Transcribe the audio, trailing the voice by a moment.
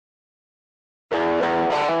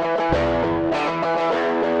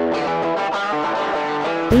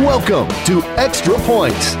Welcome to Extra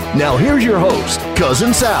Points. Now here's your host,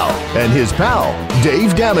 Cousin Sal, and his pal,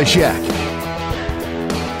 Dave Dameshek.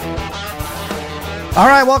 All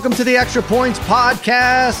right, welcome to the Extra Points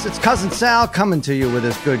podcast. It's Cousin Sal coming to you with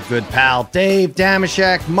his good pal, Dave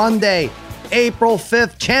Dameshek. Monday, April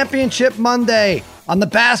 5th, Championship Monday. On the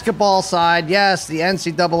basketball side, yes, the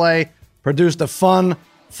NCAA produced a fun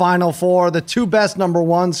Final Four. The two best number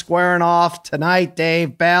ones squaring off tonight,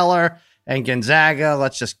 Dave, Baylor and Gonzaga.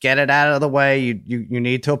 Let's just get it out of the way. You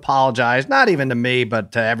need to apologize, not even to me,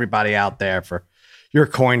 but to everybody out there for your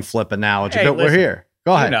coin flip analogy. Hey, but listen, we're here.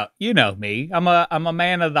 Go ahead. You know me. I'm a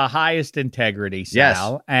man of the highest integrity,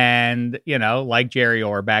 Sal. Yes. And, like Jerry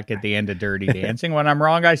Orbach at the end of Dirty Dancing, when I'm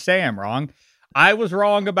wrong, I say I'm wrong. I was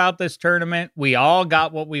wrong about this tournament. We all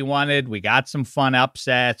got what we wanted. We got some fun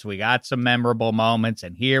upsets. We got some memorable moments.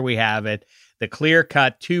 And here we have it. The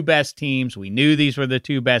clear-cut two best teams. We knew these were the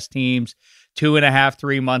two best teams 2.5,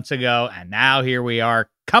 3 months ago. And now here we are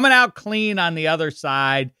coming out clean on the other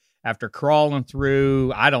side after crawling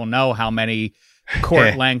through, I don't know how many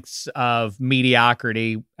court lengths of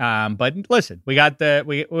mediocrity. But listen, we got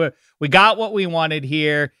we got what we wanted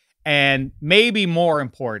here. And maybe more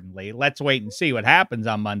importantly, let's wait and see what happens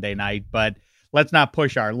on Monday night, but let's not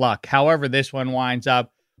push our luck. However this one winds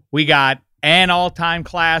up, we got an all-time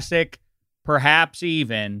classic, perhaps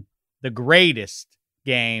even the greatest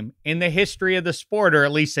game in the history of the sport, or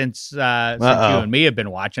at least since you and me have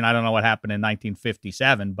been watching. I don't know what happened in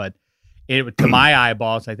 1957, but to my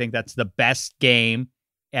eyeballs, I think that's the best game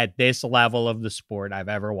at this level of the sport I've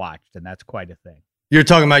ever watched, and that's quite a thing. You're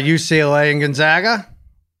talking about UCLA and Gonzaga?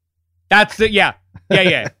 That's yeah.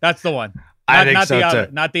 That's the one. I think not so the other.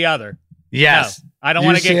 too. Not the other. Yes. No, I don't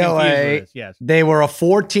want to get confused with this. Yes. They were a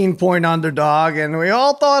 14-point underdog, and we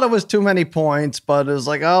all thought it was too many points, but it was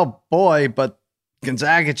like, oh boy, but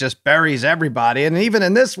Gonzaga just buries everybody. And even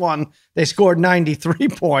in this one, they scored 93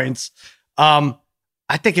 points.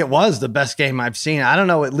 I think it was the best game I've seen. I don't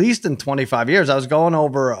know, at least in 25 years. I was going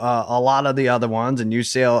over a lot of the other ones, and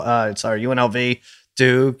UNLV,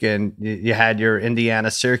 Duke, and you had your Indiana,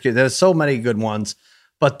 Syracuse. There's so many good ones.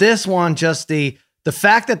 But this one, just the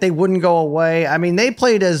fact that they wouldn't go away. I mean, they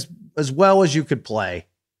played as well as you could play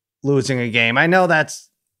losing a game. I know that's,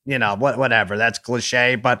 whatever. That's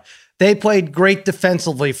cliche, but they played great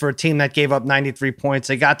defensively for a team that gave up 93 points.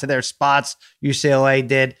 They got to their spots. UCLA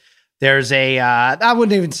did. There's I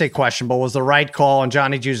wouldn't even say questionable, was the right call on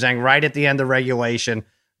Johnny Juzang right at the end of regulation.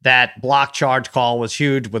 That block charge call was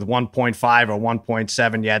huge with 1.5 or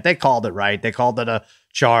 1.7 yet. They called it right. They called it a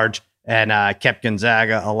charge and kept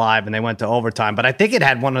Gonzaga alive, and they went to overtime. But I think it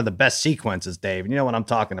had one of the best sequences, Dave. You know what I'm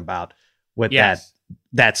talking about with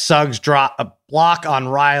that Suggs drop a block on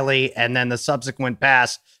Riley and then the subsequent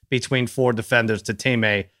pass between four defenders to Time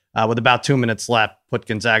with about 2 minutes left, put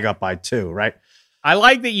Gonzaga up by 2, right? I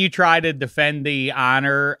like that you try to defend the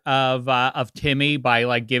honor of Timmy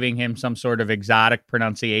by giving him some sort of exotic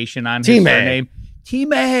pronunciation on his surname.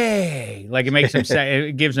 Time. Like it makes him say,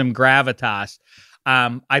 it gives him gravitas.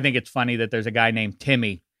 I think it's funny that there's a guy named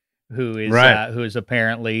Timmy who is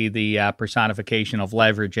apparently the personification of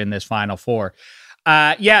leverage in this Final Four.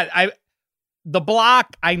 The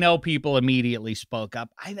block, I know people immediately spoke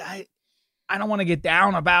up. I don't want to get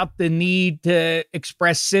down about the need to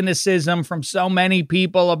express cynicism from so many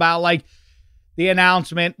people about the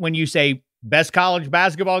announcement when you say best college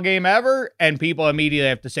basketball game ever, and people immediately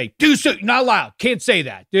have to say, dude, you're not allowed. Can't say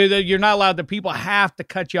that. You're not allowed. The people have to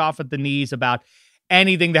cut you off at the knees about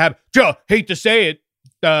anything to have. Joe, hate to say it,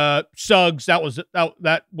 Suggs, that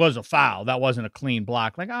was a foul. That wasn't a clean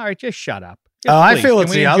block. All right, just shut up. I feel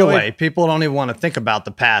it's the other way. People don't even want to think about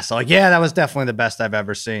the pass. That was definitely the best I've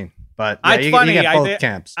ever seen. But it's funny. You get both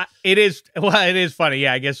camps. It is funny.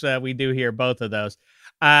 Yeah, I guess we do hear both of those.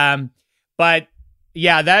 But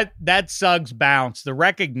yeah, that Suggs bounce, the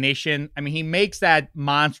recognition. I mean, he makes that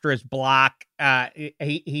monstrous block.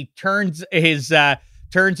 He turns his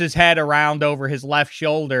head around over his left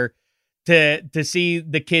shoulder to see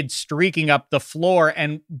the kid streaking up the floor,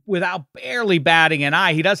 and without barely batting an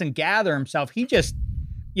eye, he doesn't gather himself. He just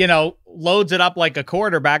loads it up like a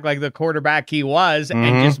quarterback, like the quarterback he was,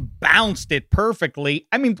 and just bounced it perfectly.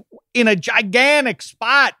 I mean, in a gigantic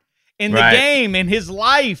spot in the game, in his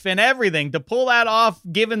life and everything, to pull that off,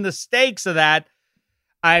 given the stakes of that,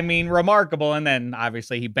 I mean, remarkable. And then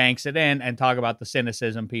obviously he banks it in, and talk about the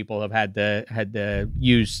cynicism people have had to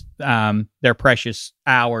use their precious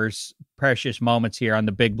hours, precious moments here on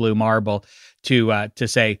the big blue marble to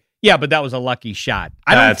say, yeah, but that was a lucky shot.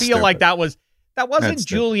 I don't feel like that wasn't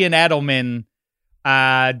Julian Edelman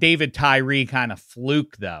David Tyree kind of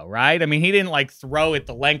fluke though, right? I mean, he didn't like throw it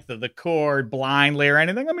the length of the court blindly or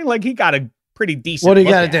anything. I mean, like he got a pretty decent. What do you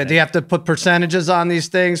got to do? Do you have to put percentages on these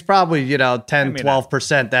things? Probably, 10,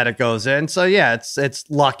 12% that it goes in. So yeah, it's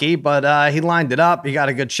lucky, but he lined it up. He got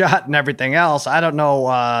a good shot and everything else. I don't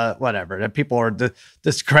know, whatever. People are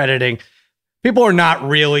discrediting. People are not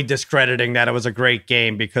really discrediting that it was a great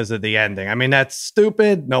game because of the ending. I mean, that's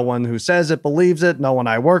stupid. No one who says it believes it. No one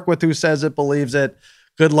I work with who says it believes it.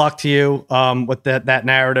 Good luck to you with that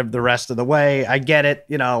narrative the rest of the way. I get it.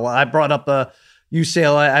 I brought up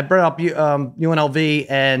UCLA. I brought up UNLV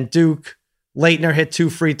and Duke. Leitner hit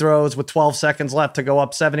 2 free throws with 12 seconds left to go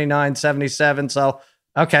up 79-77. So,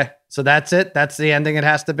 okay. So that's it. That's the ending it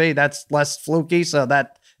has to be. That's less fluky. So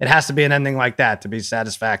that it has to be an ending like that to be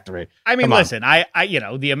satisfactory. I mean, listen, I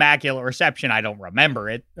the Immaculate Reception, I don't remember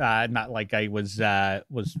it. Not like I was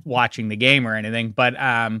watching the game or anything, but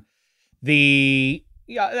I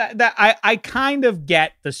kind of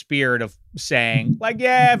get the spirit of saying, like,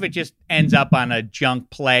 yeah, if it just ends up on a junk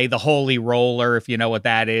play, the holy roller, if you know what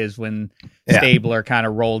that is, when Stabler kind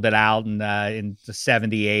of rolled it out in the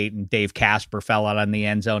 78 and Dave Casper fell out on the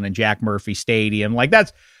end zone in Jack Murphy Stadium. Like,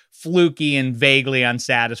 that's fluky and vaguely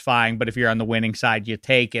unsatisfying, but if you're on the winning side, you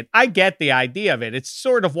take it. I get the idea of it. It's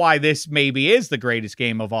sort of why this maybe is the greatest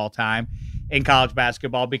game of all time in college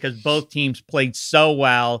basketball, because both teams played so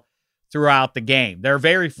well throughout the game. There are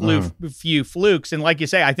very few flukes. And like you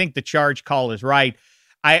say, I think the charge call is right.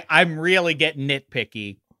 I'm really getting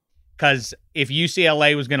nitpicky because if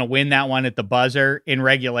UCLA was going to win that one at the buzzer in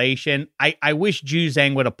regulation, I wish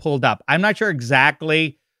Juzang would have pulled up. I'm not sure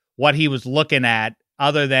exactly what he was looking at,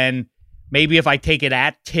 other than maybe if I take it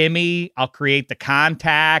at Timmy, I'll create the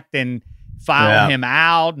contact and foul him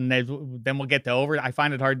out, and then we'll get to over. I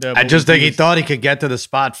find it hard to. I just think he thought he could get to the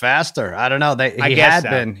spot faster. I don't know. He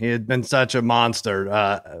had been such a monster.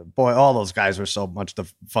 Boy, all those guys were so much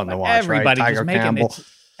fun to watch. Everybody right? just Tiger making Campbell.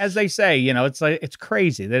 As they say, it's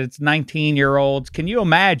crazy that it's 19-year-olds. Can you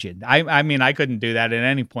imagine? I mean, I couldn't do that at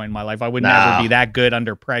any point in my life. I would never be that good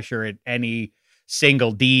under pressure at any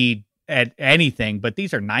single deed at anything. But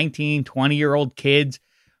these are 19, 20-year-old kids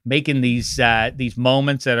making these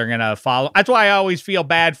moments that are going to follow. That's why I always feel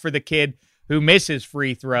bad for the kid who misses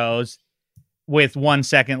free throws with 1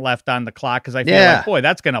 second left on the clock, because I feel like, boy,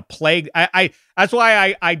 that's going to plague. That's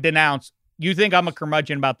why I denounce. You think I'm a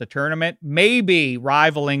curmudgeon about the tournament? Maybe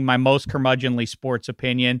rivaling my most curmudgeonly sports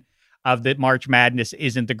opinion of that March Madness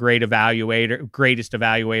isn't the greatest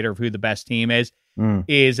evaluator of who the best team is.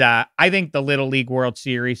 I think the Little League World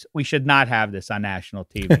Series, we should not have this on national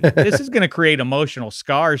TV. This is going to create emotional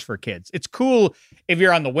scars for kids. It's cool if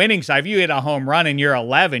you're on the winning side. If you hit a home run and you're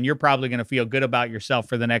 11, you're probably going to feel good about yourself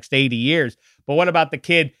for the next 80 years. But what about the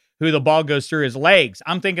kid who the ball goes through his legs?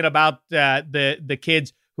 I'm thinking about the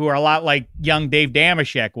kids who are a lot like young Dave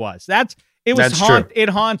Damashek was. It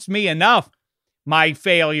haunts me enough. My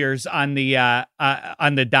failures on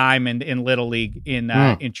the diamond in Little League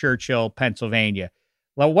in Churchill, Pennsylvania.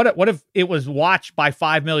 Well, what if it was watched by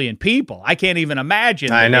 5 million people? I can't even imagine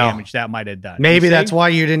the damage that might have done. Maybe that's why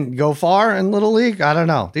you didn't go far in Little League. I don't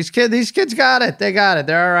know. These kids got it. They got it.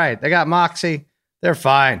 They're all right. They got moxie. They're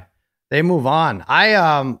fine. They move on.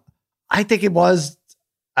 I think it was.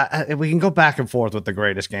 We can go back and forth with the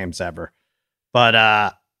greatest games ever, but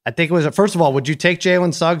I think it was, first of all, would you take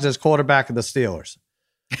Jalen Suggs as quarterback of the Steelers?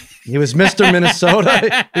 He was Mr.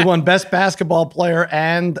 Minnesota. He won best basketball player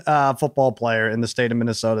and football player in the state of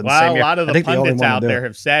Minnesota. Well, a lot of the pundits out there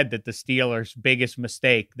have said that the Steelers' biggest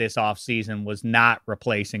mistake this offseason was not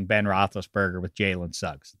replacing Ben Roethlisberger with Jalen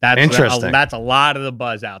Suggs. That's interesting. That's a lot of the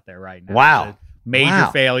buzz out there right now. Wow. Major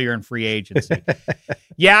failure in free agency.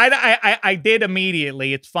 I did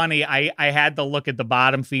immediately. It's funny. I had to look at the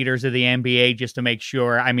bottom feeders of the NBA just to make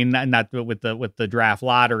sure. I mean, not with the draft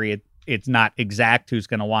lottery. It's not exact who's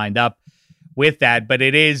going to wind up with that, but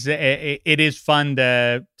it is fun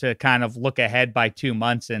to kind of look ahead by 2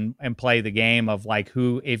 months and play the game of like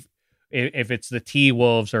who, if it's the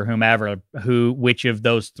T-Wolves or whomever, which of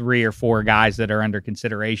those 3 or 4 guys that are under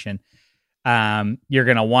consideration you're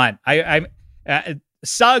going to want.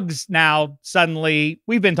 Suggs now suddenly,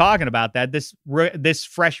 we've been talking about that. This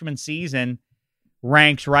freshman season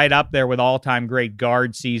ranks right up there with all-time great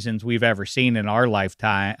guard seasons we've ever seen in our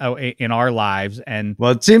lifetime, in our lives. And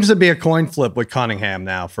well, it seems to be a coin flip with Cunningham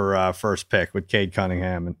now for first pick with Cade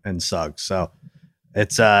Cunningham and Suggs. So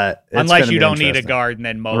It's unless gonna you be don't need a interesting. guard, and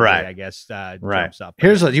then Mobley, Right. I guess, Right. jumps up.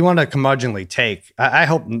 Here's what you want to curmudgeonly take. I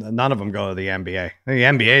hope none of them go to the NBA. The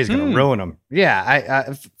NBA is going to ruin them.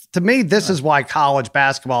 Yeah. To me, this is why college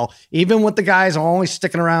basketball, even with the guys only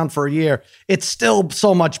sticking around for a year, it's still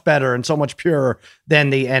so much better and so much purer than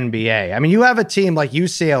the NBA. I mean, you have a team like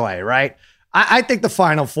UCLA, right? I think the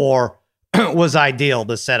Final Four was ideal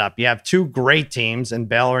to set up. You have two great teams in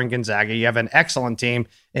Baylor and Gonzaga. You have an excellent team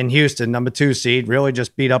in Houston, number 2 seed, really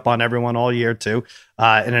just beat up on everyone all year too,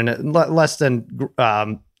 in a less than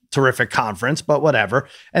terrific conference, but whatever.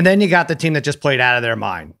 And then you got the team that just played out of their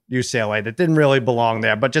mind, UCLA, that didn't really belong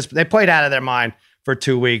there, but just they played out of their mind for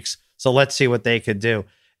 2 weeks. So let's see what they could do.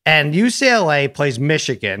 And UCLA plays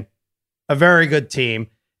Michigan, a very good team,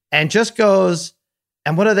 and just goes,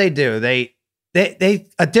 and what do? They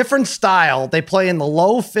a different style. They play in the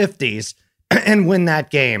low 50s and win that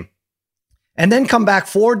game. And then come back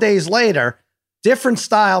 4 days later, different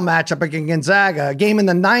style matchup against Gonzaga, a game in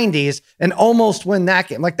the 90s, and almost win that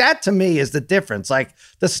game. Like, that to me is the difference. Like,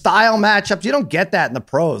 the style matchups, you don't get that in the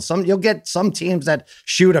pros. You'll get some teams that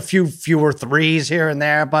shoot a few fewer threes here and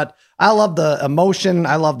there, but I love the emotion.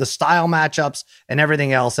 I love the style matchups and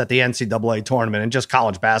everything else that the NCAA tournament and just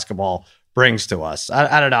college basketball brings to us.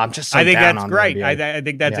 I don't know. I'm just so I think down that's on great. the I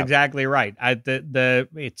think that's exactly right.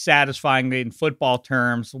 It's satisfying in football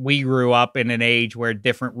terms. We grew up in an age where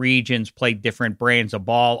different regions played different brands of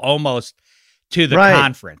ball, almost to the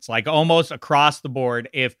conference, like almost across the board.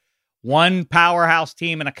 If one powerhouse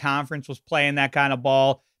team in a conference was playing that kind of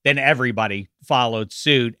ball, then everybody followed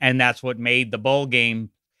suit, and that's what made the bowl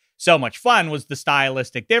game so much fun. Was the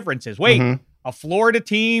stylistic differences. Wait. A Florida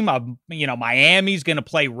team, Miami's going to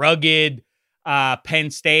play rugged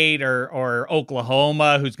Penn State or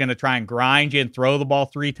Oklahoma, who's going to try and grind you and throw the ball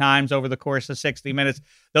 3 times over the course of 60 minutes.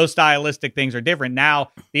 Those stylistic things are different.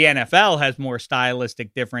 Now, the NFL has more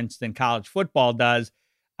stylistic difference than college football does.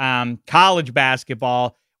 College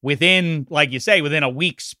basketball, within, like you say, within a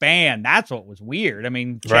week span, that's what was weird. I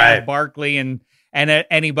mean, Chad Barkley and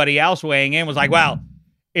anybody else weighing in was like, well,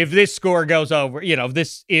 if this score goes over,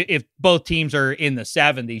 if both teams are in the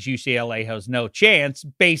 70s, UCLA has no chance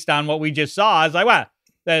based on what we just saw. It's like, well,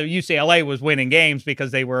 the UCLA was winning games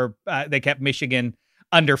because they kept Michigan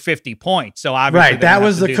under 50 points. So obviously, that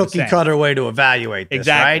was the cookie cutter way to evaluate this,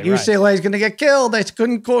 right? UCLA is going to get killed. They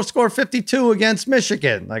couldn't score 52 against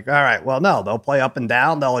Michigan. Like, all right, well, no, they'll play up and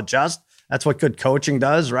down. They'll adjust. That's what good coaching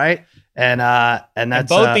does, right? And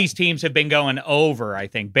both these teams have been going over. I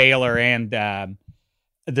think Baylor and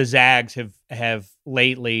the Zags have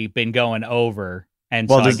lately been going over. And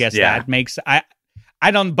so I guess that makes, I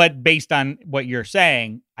don't, but based on what you're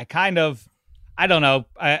saying, I don't know.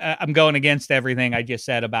 I'm going against everything I just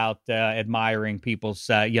said about admiring people's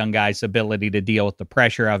young guys' ability to deal with the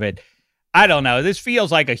pressure of it. I don't know. This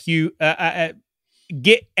feels like a huge,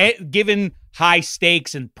 given high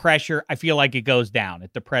stakes and pressure, I feel like it goes down.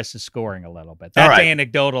 It depresses scoring a little bit. That's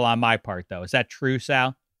anecdotal on my part, though. Is that true,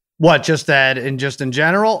 Sal? What, just that and just in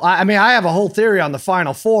general? I mean, I have a whole theory on the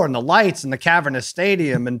Final Four and the lights and the cavernous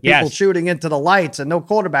stadium and people shooting into the lights and no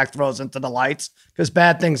quarterback throws into the lights because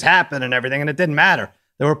bad things happen and everything. And it didn't matter.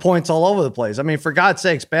 There were points all over the place. I mean, for God's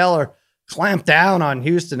sakes, Baylor clamped down on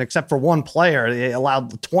Houston except for one player. They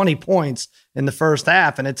allowed 20 points in the first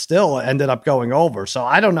half and it still ended up going over. So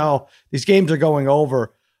I don't know. These games are going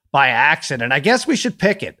over by accident. I guess we should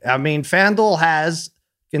pick it. I mean, FanDuel has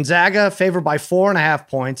Gonzaga favored by 4.5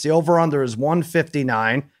 points. The over-under is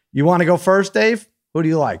 159. You want to go first, Dave? Who do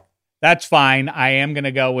you like? That's fine. I am going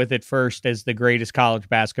to go with it first as the greatest college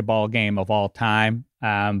basketball game of all time.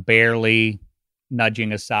 Barely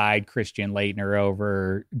nudging aside Christian Laettner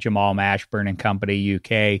over Jamal Mashburn and company,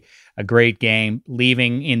 UK. A great game.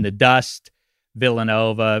 Leaving in the dust,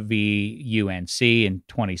 Villanova v. UNC in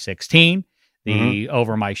 2016. The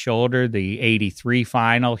over my shoulder, the 83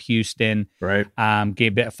 final, Houston, gave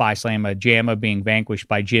Phi Slamma Jamma being vanquished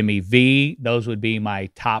by Jimmy V. Those would be my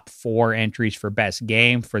top 4 entries for best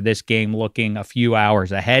game. For this game, looking a few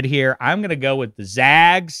hours ahead here, I'm going to go with the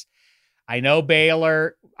Zags. I know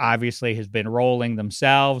Baylor obviously has been rolling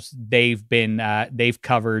themselves. They've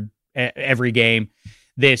covered every game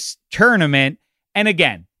this tournament. And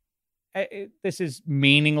again, this is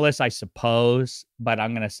meaningless, I suppose, but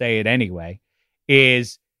I'm going to say it anyway.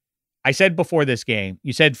 I said before this game,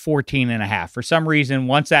 you said 14.5. For some reason,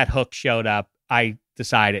 once that hook showed up, I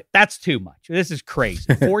decided that's too much. This is crazy.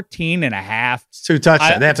 14.5. It's 2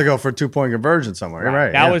 touchdowns. They have to go for a 2-point conversion somewhere.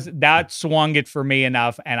 Right. That swung it for me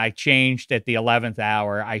enough, and I changed at the 11th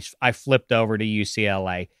hour. I flipped over to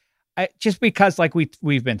UCLA, just because, like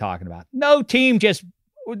we've been talking about, no team just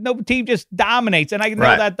no team just dominates. And I know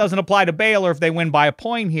that doesn't apply to Baylor if they win by a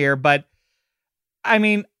point here, but I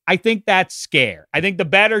mean, I think that's scare. I think the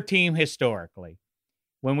better team historically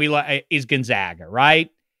is Gonzaga, right?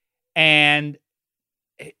 And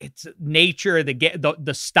it's nature of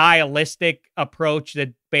the stylistic approach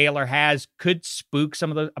that Baylor has could spook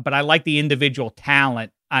some of those, but I like the individual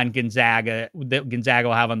talent on Gonzaga that Gonzaga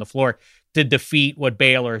will have on the floor to defeat what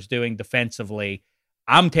Baylor is doing defensively.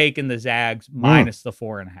 I'm taking the Zags minus the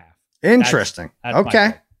 4.5. Interesting. That's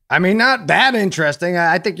okay. I mean, not that interesting.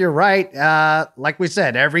 I think you're right. Like we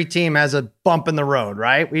said, every team has a bump in the road,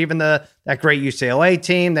 right? Even that great UCLA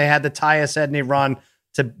team, they had the Tyus Edney run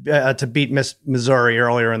to beat Missouri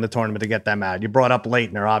earlier in the tournament to get them out. You brought up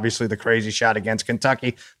Leitner, obviously the crazy shot against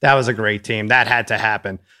Kentucky. That was a great team. That had to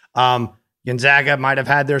happen. Gonzaga might have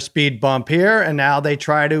had their speed bump here, and now they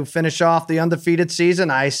try to finish off the undefeated season.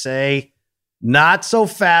 I say not so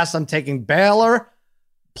fast. I'm taking Baylor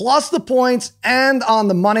plus the points, and on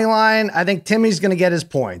the money line, I think Timmy's going to get his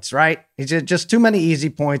points, right? He's just too many easy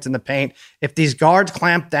points in the paint. If these guards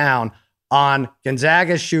clamp down on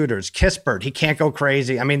Gonzaga's shooters, Kispert, he can't go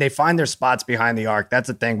crazy. I mean, they find their spots behind the arc. That's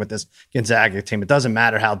the thing with this Gonzaga team. It doesn't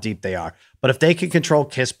matter how deep they are. But if they can control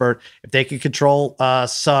Kispert, if they can control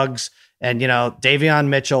Suggs, and, Davion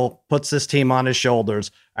Mitchell puts this team on his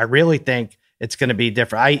shoulders, I really think it's going to be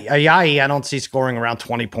different. I don't see scoring around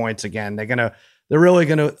 20 points again. They're really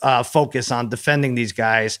going to focus on defending these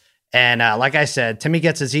guys. And like I said, Timmy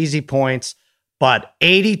gets his easy points, but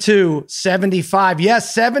 82-75.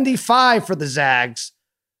 Yes, 75 for the Zags.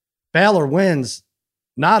 Baylor wins.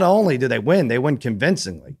 Not only do they win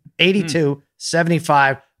convincingly.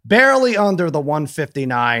 82-75, barely under the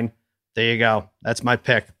 159. There you go. That's my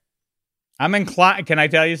pick. I'm inclined. Can I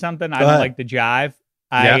tell you something? I don't like the jive.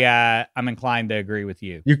 Yeah. I'm inclined to agree with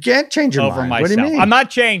you. You can't change your over mind. Myself. What do you mean? I'm not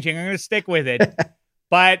changing. I'm going to stick with it.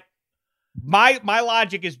 But my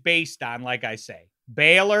logic is based on, like I say,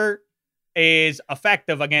 Baylor is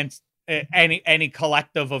effective against any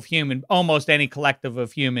collective of almost any collective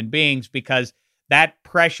of human beings, because that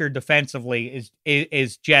pressure defensively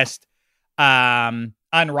is just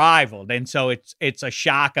unrivaled. And so it's a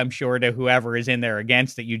shock, I'm sure, to whoever is in there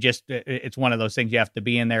against it. It's one of those things you have to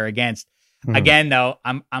be in there against. Again, though,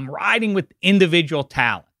 I'm riding with individual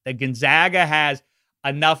talent. That Gonzaga has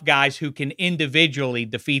enough guys who can individually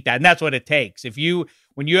defeat that, and that's what it takes.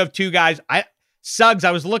 When you have two guys, Suggs, I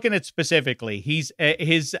was looking at specifically, his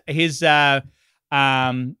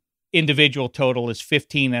individual total is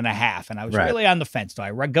 15.5, and I was really on the fence. Do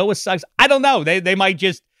I go with Suggs? I don't know. They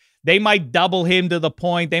might double him to the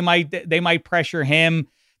point. They might pressure him.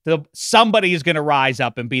 Somebody is going to rise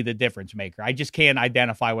up and be the difference maker. I just can't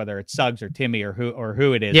identify whether it's Suggs or Timmy or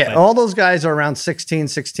who it is. Yeah, all those guys are around 16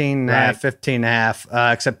 and a half, 15 and a half,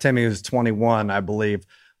 except Timmy was 21, I believe.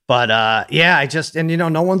 But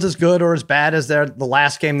no one's as good or as bad as the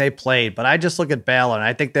last game they played. But I just look at Baylor, and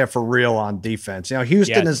I think they're for real on defense.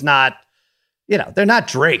 Houston is not, they're not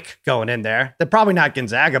Drake going in there. They're probably not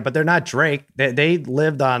Gonzaga, but they're not Drake. They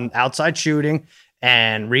lived on outside shooting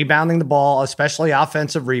and rebounding the ball, especially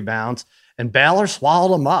offensive rebounds. And Baylor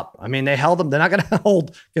swallowed them up. I mean, they held them. They're not going to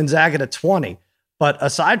hold Gonzaga to 20. But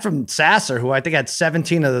aside from Sasser, who I think had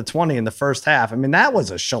 17 of the 20 in the first half, I mean, that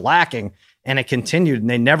was a shellacking, and it continued, and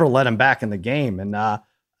they never let him back in the game. And I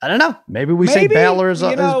don't know. Maybe say Baylor is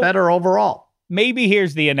better overall. Maybe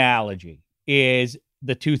here's the analogy, is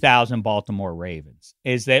the 2000 Baltimore Ravens,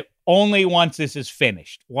 is that only once this is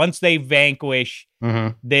finished, once they vanquish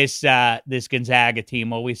this Gonzaga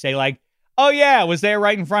team, will we say like, oh yeah, it was there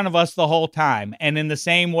right in front of us the whole time. And in the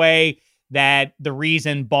same way that the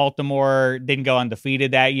reason Baltimore didn't go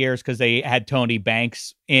undefeated that year is because they had Tony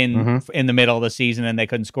Banks in the middle of the season and they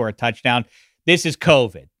couldn't score a touchdown. This is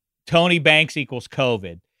COVID. Tony Banks equals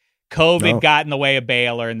COVID. COVID got in the way of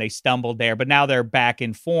Baylor and they stumbled there, but now they're back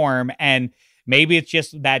in form. And maybe it's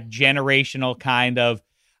just that generational kind of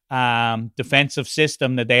defensive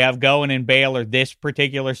system that they have going in Baylor this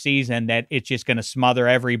particular season, that it's just going to smother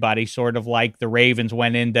everybody, sort of like the Ravens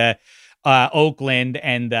went into Oakland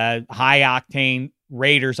and the high-octane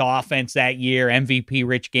Raiders offense that year, MVP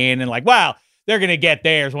Rich Gannon, like, wow, they're going to get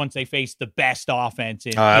theirs once they face the best offense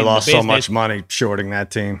in I lost so much money shorting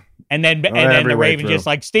that team. And then the Ravens just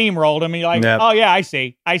like steamrolled them. And you're like, oh, yeah, I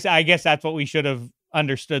see. I guess that's what we should have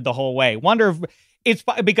understood the whole way. Wonder if it's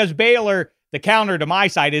because Baylor, the counter to my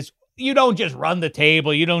side is you don't just run the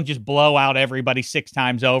table. You don't just blow out everybody 6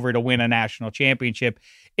 times over to win a national championship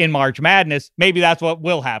in March Madness. Maybe that's what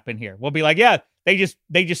will happen here. We'll be like, yeah, they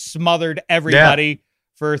just smothered everybody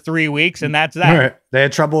for 3 weeks, and that's that. Right. They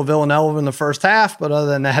had trouble with Villanova in the first half, but other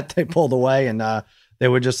than that, they pulled away, and They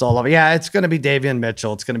would just all over. Yeah, it's going to be Davion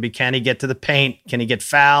Mitchell. It's going to be, can he get to the paint? Can he get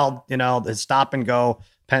fouled? The stop and go,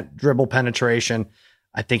 dribble penetration.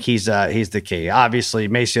 I think he's the key. Obviously,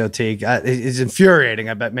 MaCio Teague is infuriating.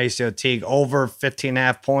 I bet MaCio Teague over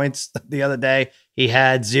 15.5 points the other day. He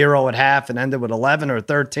had 0 at half and ended with 11 or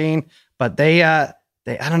 13. But they I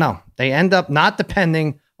don't know. They end up not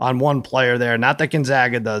depending on one player there. Not that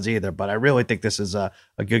Gonzaga does either. But I really think this is a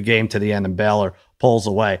good game to the end, and Baylor pulls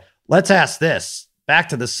away. Let's ask this. Back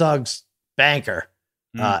to the Suggs banker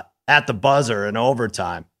at the buzzer in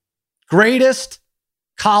overtime. Greatest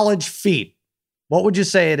college feat. What would you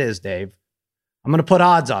say it is, Dave? I'm going to put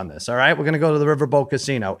odds on this, all right? We're going to go to the Riverboat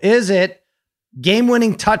Casino. Is it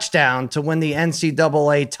game-winning touchdown to win the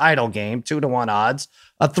NCAA title game, 2-1 odds,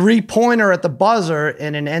 a three-pointer at the buzzer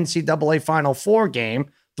in an NCAA Final Four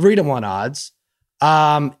game, 3-1 odds?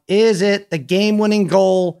 Is it the game-winning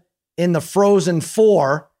goal in the Frozen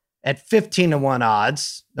Four at 15-1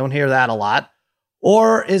 odds? Don't hear that a lot.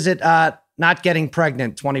 Or is it not getting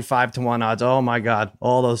pregnant, 25-1 odds? Oh, my God.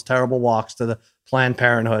 All those terrible walks to the Planned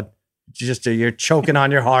Parenthood. You're choking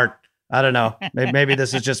on your heart. I don't know. Maybe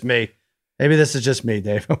this is just me. Maybe this is just me,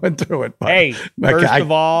 Dave. I went through it. But hey, first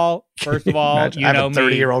of all, you know me. I have a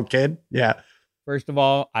 30-year-old kid. Yeah. First of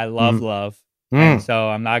all, I love love. And so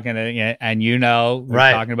I'm not going to, and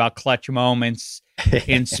we're talking about clutch moments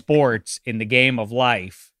in sports, in the game of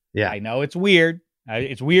life. Yeah. I know it's weird.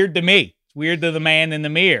 It's weird to me. It's weird to the man in the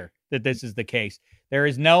mirror that this is the case. There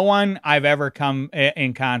is no one I've ever come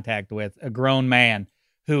in contact with, a grown man,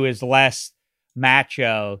 who is less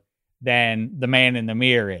macho than the man in the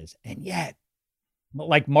mirror is. And yet,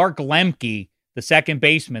 like Mark Lemke, the second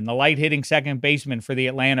baseman, the light-hitting second baseman for the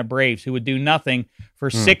Atlanta Braves, who would do nothing for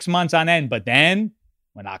 6 months on end. But then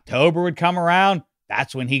when October would come around,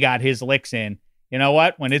 that's when he got his licks in. You know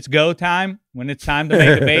what? When it's go time, when it's time to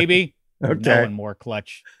make a baby, no one more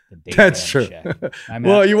clutch. That's true.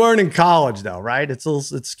 Well, you weren't in college though, right? It's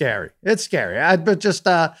scary. It's scary. But just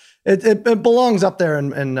it belongs up there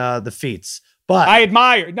in the feats. But I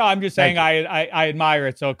admire. No, I'm just saying I admire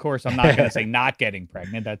it. So of course I'm not going to say not getting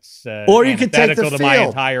pregnant. That's or you could take the field. To my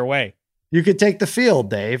entire way. You could take the field,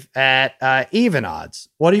 Dave, at even odds.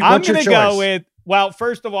 What's your choice? I'm going to go with. Well,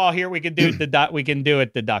 first of all, here we can do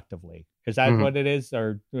it deductively. Is that what it is,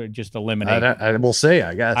 or just eliminate? We'll see.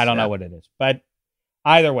 I guess I don't know what it is, but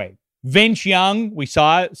either way, Vince Young. We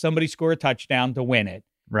saw somebody score a touchdown to win it.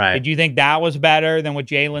 Right? Did you think that was better than what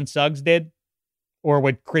Jalen Suggs did, or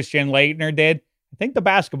what Christian Laettner did? I think the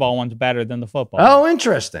basketball one's better than the football. Oh,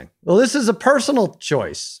 interesting. Well, this is a personal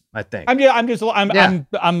choice, I think.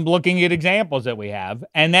 I'm looking at examples that we have,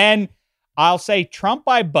 and then I'll say Trump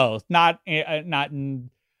by both, not in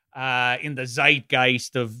the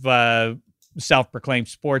zeitgeist of self-proclaimed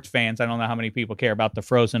sports fans. I don't know how many people care about the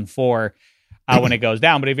Frozen Four when it goes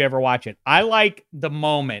down, but if you ever watch it, I like the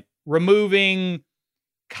moment, removing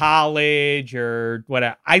college or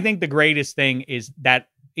whatever. I think the greatest thing is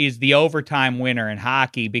the overtime winner in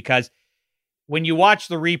hockey, because when you watch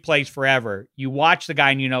the replays forever, you watch the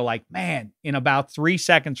guy and like, man, in about 3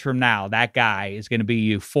 seconds from now, that guy is going to be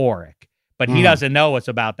euphoric. But he doesn't know what's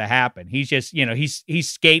about to happen. He's just, he's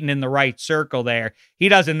skating in the right circle there. He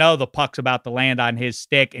doesn't know the puck's about to land on his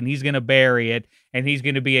stick, and he's going to bury it, and he's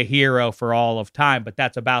going to be a hero for all of time. But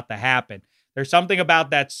that's about to happen. There's something about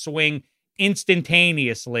that swing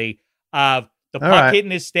instantaneously of the puck hitting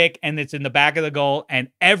his stick, and it's in the back of the goal, and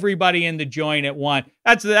everybody in the joint at one.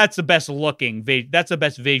 That's the best looking. That's the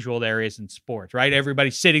best visual there is in sports, right? Everybody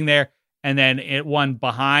sitting there, and then it one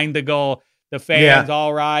behind the goal. The fans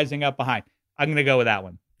all rising up behind. I'm going to go with that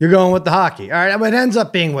one. You're going with the hockey. All right. It ends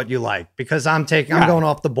up being what you like, because I'm going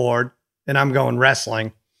off the board, and I'm going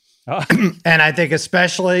wrestling. Oh. And I think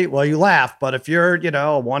especially, well, you laugh, but if you're,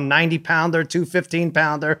 a 190 pounder, 215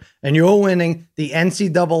 pounder, and you're winning the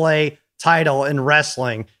NCAA title in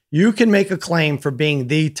wrestling, you can make a claim for being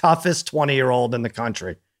the toughest 20-year-old in the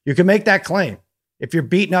country. You can make that claim. If you're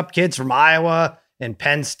beating up kids from Iowa and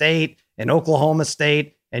Penn State and Oklahoma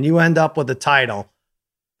State, and you end up with the title,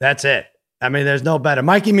 that's it. I mean, there's no better.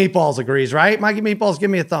 Mikey Meatballs agrees, right? Mikey Meatballs, give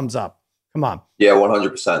me a thumbs up. Come on. Yeah,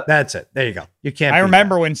 100%. That's it. There you go. You can't. I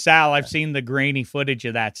remember when Sal, I've seen the grainy footage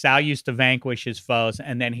of that. Sal used to vanquish his foes,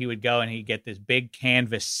 and then he would go and he'd get this big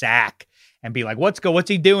canvas sack and be like, what's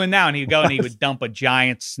he doing now? And he'd go and he would dump a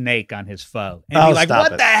giant snake on his foe. And be like,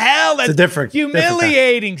 what the hell? That's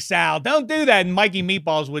humiliating, Sal. Don't do that. And Mikey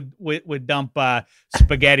Meatballs would dump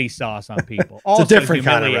spaghetti sauce on people. Also it's a different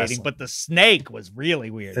humiliating, kind of wrestling. but the snake was really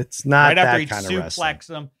weird. It's not right that after he'd kind of suplex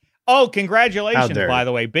wrestling. them. Oh, How congratulations, dare by you.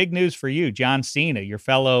 the way. Big news for you. John Cena, your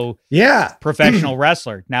fellow Yeah. professional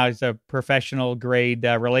wrestler. Now it's a professional grade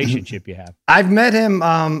relationship you have. I've met him.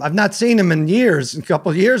 I've not seen him in years, a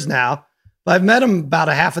couple of years now, but I've met him about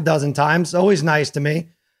a half a dozen times. Always nice to me.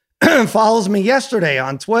 Follows me yesterday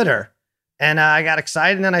on Twitter. And I got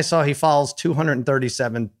excited, and then I saw he follows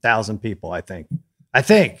 237,000 people, I think.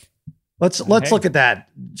 Let's look at that.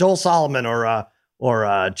 Joel Solomon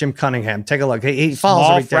or Jim Cunningham. Take a look. He follows a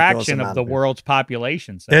Small ridiculous fraction amount of the people. world's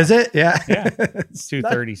population. So. Is it? Yeah. Yeah. It's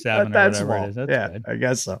 237 or That's whatever small. it is. That's yeah, good. I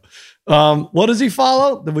guess so. What does he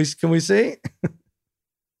follow? Can we see?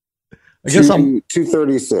 I guess I'm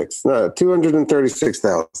 236. No,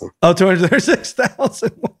 236,000.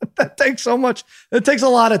 236,000. That takes so much. It takes a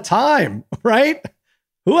lot of time, right?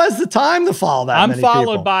 Who has the time to follow that? I'm many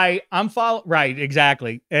followed. Right.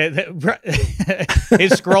 Exactly.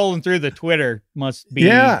 His scrolling through the Twitter must be,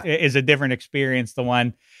 is a different experience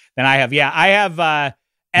than I have. Yeah. I have,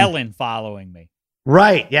 Ellen following me.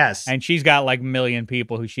 Right. Yes. And she's got like a million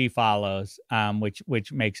people who she follows,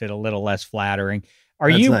 which makes it a little less flattering. Are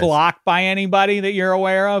That's you nice. blocked by anybody that you're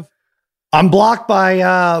aware of? I'm blocked by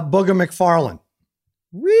Booger McFarlane.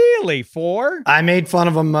 Really? For? I made fun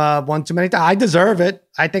of him one too many times. I deserve it.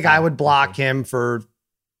 I think I would block him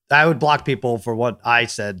I would block people for what I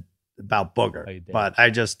said about Booger. Oh, you did. But I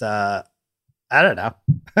just, I don't know.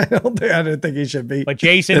 I didn't think he should be. But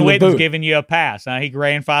Jason in the Witten's booth. giving you a pass. Huh? He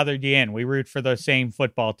grandfathered you in. We root for the same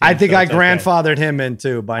football team. I think so I it's okay. grandfathered him in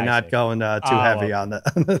too by I not see. going too heavy on the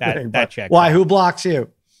thing. that But checks why? out. Who blocks you?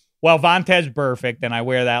 Well, Vontez Perfect, and I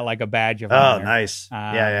wear that like a badge of Oh, honor. nice.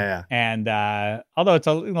 Yeah. And although it's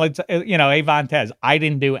hey Vontez, I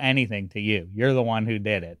didn't do anything to you. You're the one who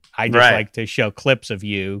did it. I just Right. like to show clips of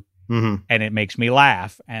you, Mm-hmm. and it makes me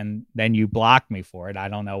laugh. And then you block me for it. I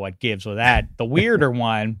don't know what gives with that. The weirder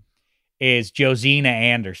one is Josina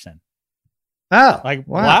Anderson. Oh, Like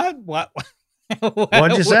wow. what?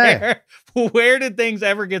 What'd you say? Where did things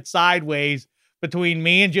ever get sideways between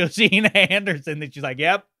me and Josina Anderson that she's like,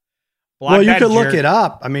 yep. block Well, you that could look jerk. it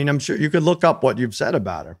up. I mean, I'm sure you could look up what you've said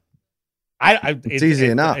about her. It's easy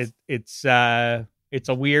enough. It's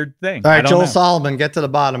a weird thing. All I right, don't Joel know. Solomon, get to the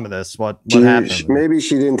bottom of this. What happened? Maybe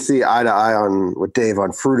she didn't see eye to eye with Dave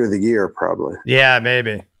on Fruit of the Year, probably. Yeah,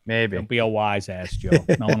 maybe. Don't be a wise ass, Joe.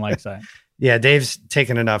 No one likes that. Yeah, Dave's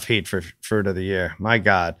taken enough heat for Fruit of the Year. My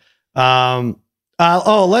God.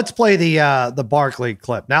 Let's play the Barkley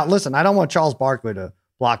clip. Now, listen, I don't want Charles Barkley to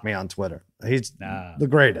block me on Twitter. He's the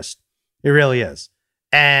greatest. He really is.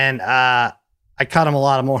 And I cut him a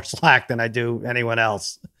lot of more slack than I do anyone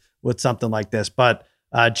else with something like this. But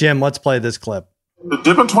Jim, let's play this clip. The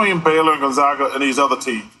difference between Baylor and Gonzaga and these other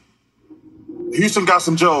teams. Houston got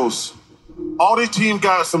some Joes. All these teams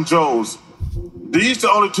got some Joes. These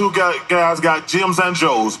the only two guys got Jims and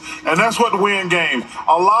Joes, and that's what win games.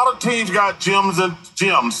 A lot of teams got Jims and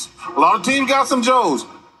Jims. A lot of teams got some Joes.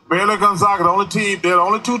 Baylor, Gonzaga, they're the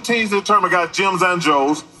only two teams in the tournament got Jims and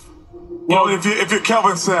Joes. Well, if you're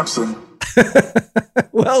Kelvin Sampson.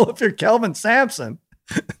 Well, if you're Kelvin Sampson,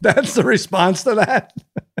 that's the response to that.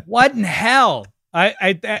 What in hell?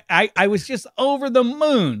 I was just over the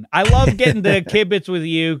moon. I love getting to kibitz with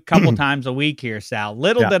you a couple times a week here, Sal.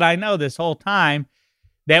 Little did I know this whole time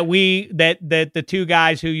that the two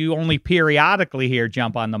guys who you only periodically hear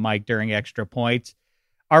jump on the mic during Extra Points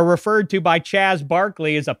are referred to by Chaz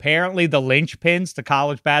Barkley as apparently the linchpins to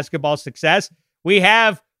college basketball success. We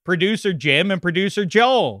have producer Jim and producer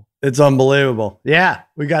Joel. It's unbelievable. Yeah,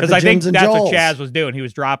 we got the Because I think Jims and that's Joels. what Chaz was doing. He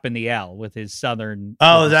was dropping the L with his southern.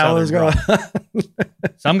 Oh, with that southern was going.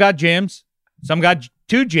 drawl. Some got Jims. Some got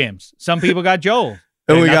two Jims. Some people got Joel.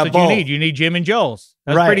 And we that's got what both. you need. You need Jim and Joel's.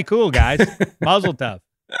 That's Right. pretty cool, guys. Muzzle tough.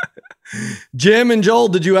 Jim and Joel,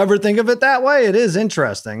 did you ever think of it that way? It is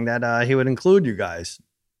interesting that he would include you guys.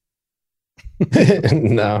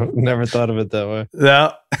 No, never thought of it that way.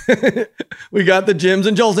 Yeah. We got the Jims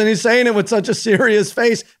and Joels, and he's saying it with such a serious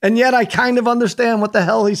face, and yet I kind of understand what the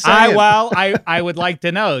hell he's saying. I would like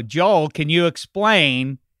to know, Joel, can you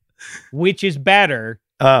explain which is better?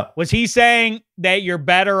 Was he saying that you're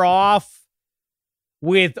better off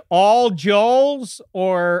with all Joels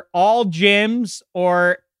or all Jims,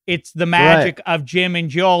 or it's the magic of Jim and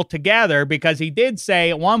Joel together? Because he did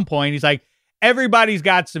say at one point, he's like, everybody's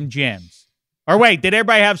got some Jims. Or wait, did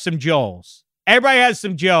everybody have some Joels? Everybody has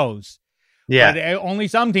some Joes. Yeah. But only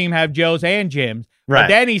some team have Joes and Jims. Right. But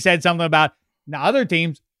then he said something about now other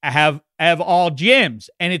teams have all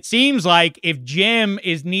Jims. And it seems like if Jim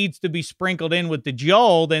needs to be sprinkled in with the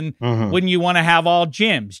Joel, then wouldn't you want to have all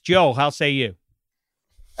Jims? Joe, how say you?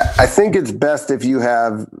 I think it's best if you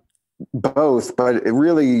have both, but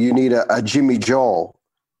really you need a Jimmy Joel.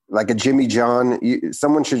 like a Jimmy John.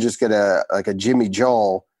 Someone should just get a Jimmy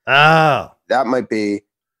Joel. Oh, That might be,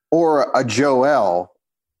 or a Joel.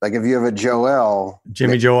 Like if you have a Joel,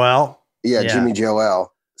 Jimmy Joel. yeah, Jimmy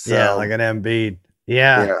Joel. So, Yeah, like an Embiid.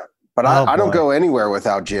 Yeah. But Oh, I don't boy. go anywhere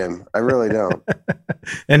without Jim. I really don't.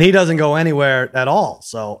 And he doesn't go anywhere at all.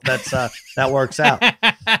 So that's that works out.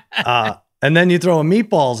 And then you throw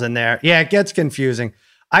meatballs in there. Yeah, it gets confusing.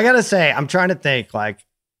 I gotta say, I'm trying to think. Like,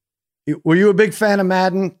 were you a big fan of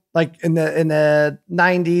Madden? Like in the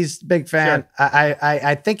 90s, big fan. Sure.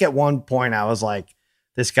 I think at one point I was like,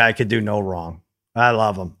 this guy could do no wrong. I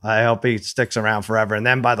love him. I hope he sticks around forever. And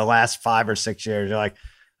then by the last 5 or 6 years, you're like,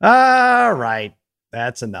 all right,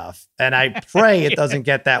 that's enough. And I pray it doesn't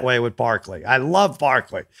get that way with Barkley. I love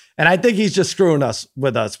Barkley. And I think he's just screwing us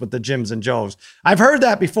with the Jims and Joes. I've heard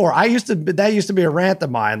that before. That used to be a rant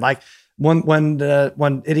of mine. Like when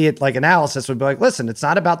idiot like analysis would be like, listen, it's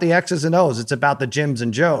not about the X's and O's. It's about the Jims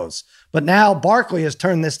and Joes. But now Barkley has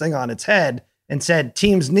turned this thing on its head and said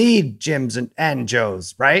teams need Jims and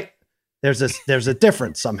Joes, right? There's a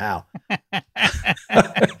difference somehow.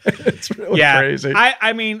 It's really crazy.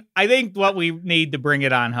 I mean, I think what we need to bring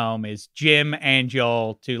it on home is Jim and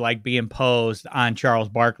Joel to like be imposed on Charles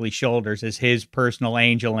Barkley's shoulders as his personal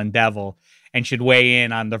angel and devil, and should weigh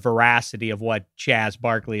in on the veracity of what Chaz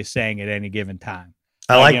Barkley is saying at any given time.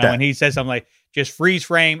 I like that. When he says something like just freeze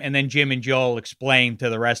frame, and then Jim and Joel explain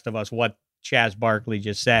to the rest of us what Chaz Barkley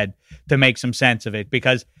just said to make some sense of it,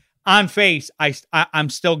 because on face, I'm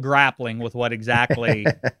still grappling with what exactly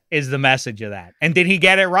is the message of that. And did he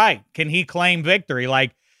get it right? Can he claim victory?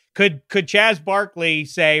 Like, could Chaz Barkley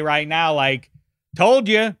say right now, like, told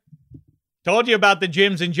you about the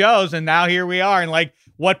Jims and Joes, and now here we are. And like,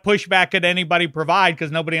 what pushback could anybody provide?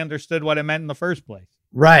 Because nobody understood what it meant in the first place.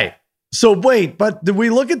 Right. So wait, but did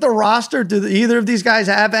we look at the roster? Do either of these guys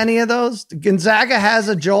have any of those? Gonzaga has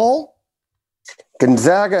a Joel.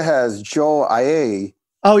 Gonzaga has Joel Aye.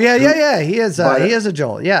 Oh yeah. He is a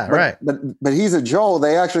Joel. Yeah, right. But he's a Joel.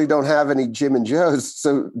 They actually don't have any Jim and Joes.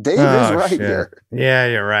 So Dave is right here. Yeah,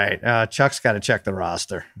 you're right. Chuck's got to check the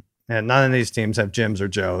roster, and none of these teams have Jims or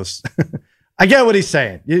Joes. I get what he's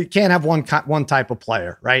saying. You can't have one type of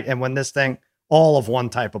player, right? And when this thing, all of one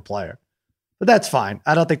type of player, but that's fine.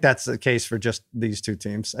 I don't think that's the case for just these two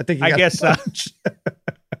teams. I think I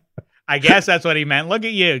guess that's what he meant. Look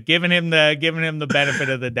at you, giving him the benefit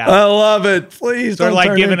of the doubt. I love it. Please, sort of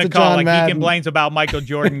like giving a call. John Like Madden. he complains about Michael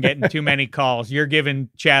Jordan getting too many calls. You're giving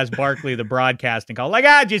Chaz Barkley the broadcasting call. Like,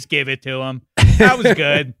 just give it to him. That was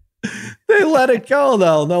good. They let it go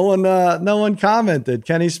though. No one commented.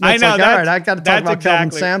 Kenny Smith's like, all right, I got to talk about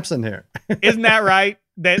Kelvin Sampson here. Isn't that right?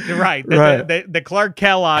 Right. The Clark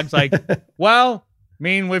Kellogg's like, well, I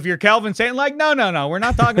mean, if you're Kelvin saying like, no, we're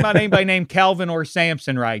not talking about anybody named Kelvin or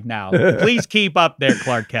Sampson right now. Please keep up there,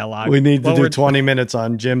 Clark Kellogg. We need to do 20 minutes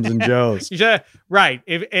on Jims and Joes. Right.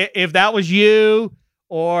 If that was you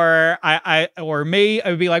or or me,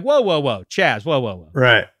 I would be like, whoa, Chaz, whoa.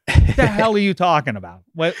 Right. What the hell are you talking about?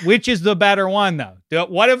 Which is the better one though?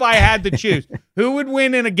 What if I had to choose? Who would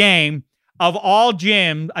win in a game of all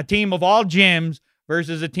Jims, a team of all Jims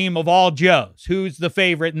versus a team of all Joes? Who's the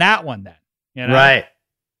favorite in that one then? You know? Right.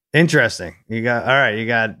 Interesting. You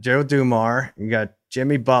got Joe Dumars. You got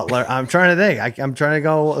Jimmy Butler. I'm trying to think. I'm trying to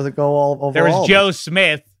go all over. There was Joe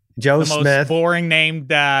Smith. Joe the Smith, most boring named,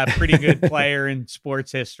 pretty good player in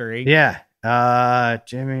sports history. Yeah.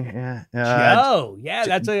 Jimmy. Yeah. Joe.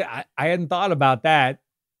 Yeah. I hadn't thought about that.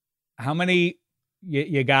 How many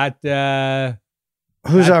you got?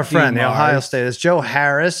 Who's our friend? The Dumars. Ohio State. There's Joe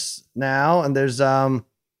Harris now, and there's no,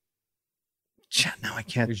 I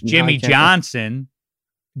can't. There's Jimmy Johnson.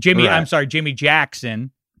 Right. I'm sorry, Jimmy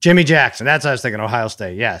Jackson. Jimmy Jackson. That's what I was thinking. Ohio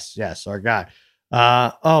State. Yes, our guy.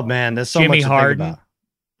 Oh man, there's so Jimmy much to Harden. think about.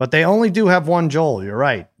 But they only do have one Joel. You're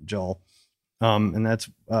right, Joel. And that's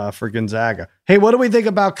for Gonzaga. Hey, what do we think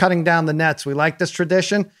about cutting down the nets? We like this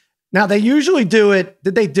tradition. Now they usually do it.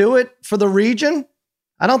 Did they do it for the region?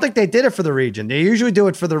 I don't think they did it for the region. They usually do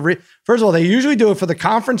it for first of all, they usually do it for the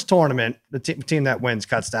conference tournament. The team that wins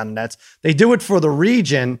cuts down the nets. They do it for the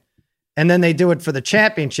region, and then they do it for the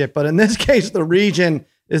championship. But in this case, the region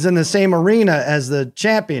is in the same arena as the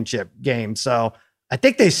championship game. So I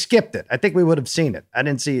think they skipped it. I think we would have seen it. I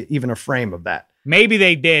didn't see even a frame of that. Maybe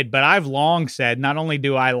they did, but I've long said, not only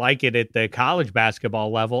do I like it at the college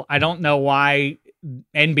basketball level, I don't know why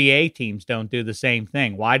NBA teams don't do the same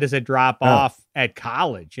thing. Why does it drop off at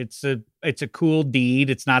college? It's a cool deed.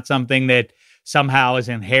 It's not something that somehow is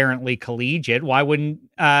inherently collegiate. Why wouldn't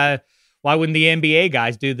the NBA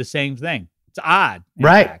guys do the same thing? It's odd.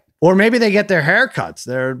 Right. Fact. Or maybe they get their haircuts,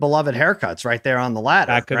 their beloved haircuts right there on the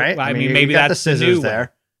ladder. Right. I mean maybe got that's the scissors new there. way.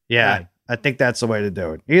 Yeah, Right. I think that's the way to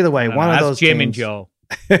do it. Either way, one of That's those Jim teams. and Joe.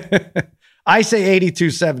 I say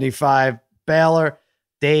 82-75 Baylor.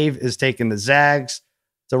 Dave is taking the Zags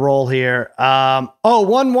to roll here.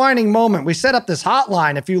 One whining moment. We set up this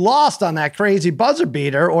hotline. If you lost on that crazy buzzer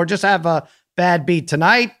beater or just have a bad beat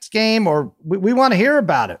tonight's game, or we want to hear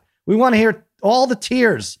about it. We want to hear all the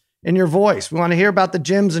tears in your voice. We want to hear about the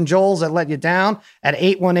Jims and Joels that let you down at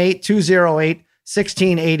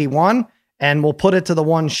 818-208-1681. And we'll put it to the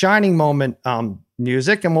one shining moment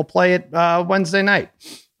music, and we'll play it Wednesday night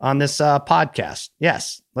on this podcast.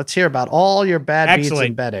 Yes, let's hear about all your bad beats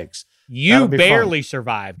and bad eggs. You barely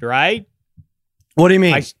survived, right? What do you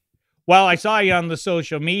mean? I saw you on the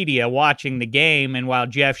social media watching the game, and while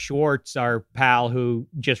Jeff Schwartz, our pal who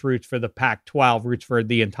just roots for the Pac-12, roots for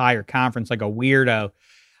the entire conference like a weirdo,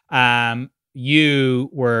 you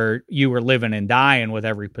were living and dying with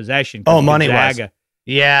every possession. Oh, money was.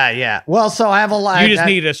 Yeah. Well, so I have a lot. You just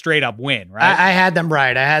needed a straight up win, right? I had them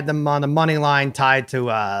right. I had them on the money line tied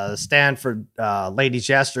to Stanford ladies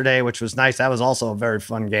yesterday, which was nice. That was also a very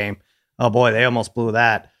fun game. Oh boy, they almost blew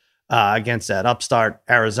that against that upstart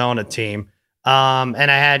Arizona team.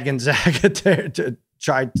 And I had Gonzaga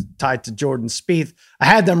tied to Jordan Spieth. I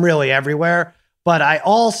had them really everywhere. But I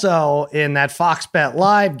also, in that Fox Bet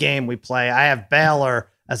Live game we play, I have Baylor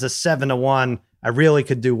as a 7-1. I really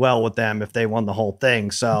could do well with them if they won the whole thing.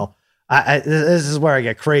 So this is where I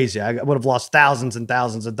get crazy. I would have lost thousands and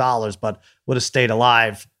thousands of dollars, but would have stayed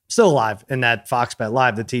still alive in that Fox Bet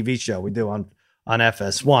Live, the TV show we do on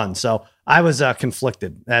FS1. So I was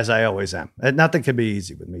conflicted, as I always am. Nothing could be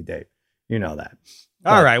easy with me, Dave. You know that.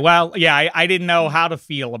 All right. Well, yeah, I didn't know how to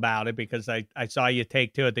feel about it because I saw you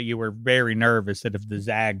take to it that you were very nervous that if the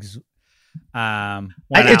Zags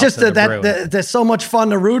it's just that there's so much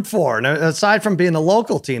fun to root for. And aside from being the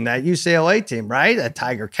local team, that UCLA team, right? That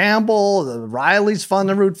Tiger Campbell, the Riley's fun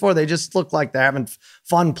to root for. They just look like they're having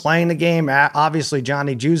fun playing the game. Obviously,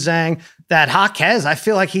 Johnny Juzang, that Jaquez, I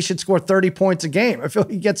feel like he should score 30 points a game. I feel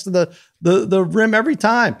like he gets to the ring every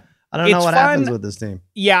time. I don't know what happens with this team.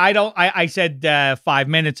 Yeah, I said 5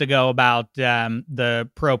 minutes ago about the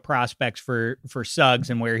pro prospects for Suggs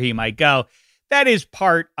and where he might go. That is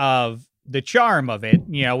part of the charm of it.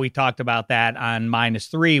 You know, we talked about that on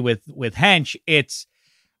 -3 with Hench. It's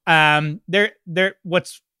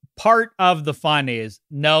what's part of the fun is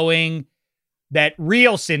knowing that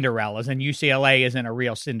real Cinderellas, and UCLA isn't a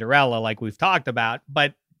real Cinderella like we've talked about,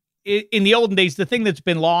 but in the olden days, the thing that's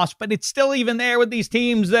been lost, but it's still even there with these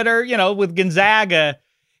teams that are, with Gonzaga.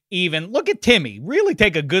 Even look at Timmy. Really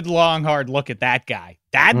take a good, long, hard look at that guy.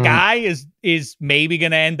 That guy is maybe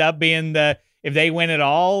going to end up being if they win it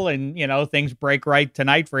all and, things break right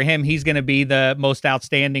tonight for him, he's going to be the most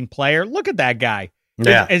outstanding player. Look at that guy.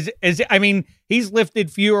 Yeah. He's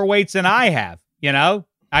lifted fewer weights than I have, and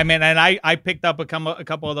I picked up a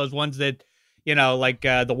couple of those ones that,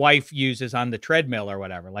 the wife uses on the treadmill or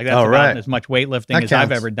whatever. Like that's about as much weightlifting as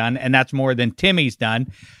I've ever done. And that's more than Timmy's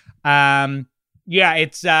done. I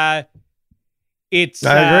agree.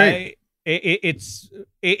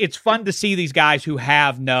 It's fun to see these guys who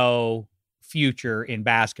have no future in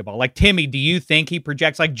basketball. Like Timmy, do you think he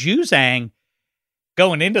projects like Juzang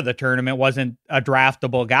going into the tournament wasn't a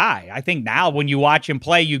draftable guy? I think now when you watch him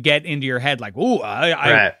play, you get into your head like,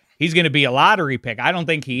 he's going to be a lottery pick. I don't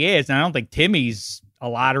think he is. And I don't think Timmy's a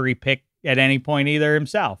lottery pick at any point either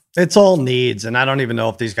himself. It's all needs. And I don't even know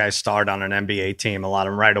if these guys start on an NBA team, a lot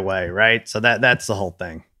of them right away. Right. So that's the whole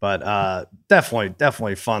thing, but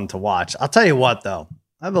definitely fun to watch. I'll tell you what though,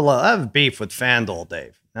 I have beef with FanDuel,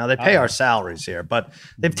 Dave. Now they pay our salaries here, but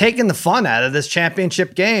they've taken the fun out of this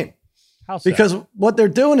championship game. How so? Because what they're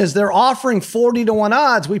doing is they're offering 40-1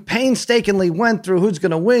 odds. We painstakingly went through who's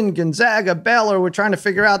going to win, Gonzaga, Baylor. We're trying to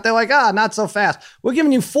figure out. They're like, not so fast. We're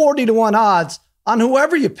giving you 40-1 odds on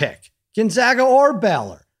whoever you pick, Gonzaga or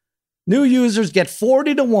Baylor. New users get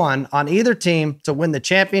 40-1 on either team to win the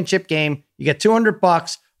championship game. You get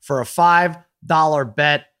 $200 for a $5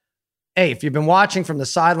 bet. Hey, if you've been watching from the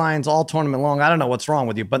sidelines all tournament long, I don't know what's wrong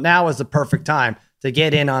with you, but now is the perfect time to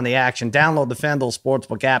get in on the action. Download the FanDuel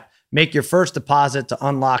Sportsbook app. Make your first deposit to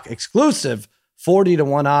unlock exclusive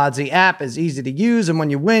 40-1 odds. The app is easy to use, and when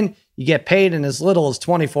you win, you get paid in as little as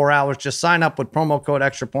 24 hours. Just sign up with promo code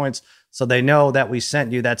Extra Points so they know that we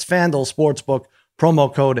sent you. That's FanDuel Sportsbook,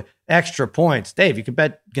 promo code Extra Points. Dave, you could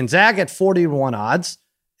bet Gonzaga at 40-1 odds,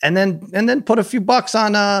 and then put a few bucks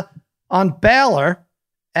on Baylor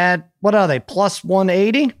at, what are they, plus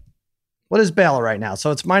 180? What is Baylor right now?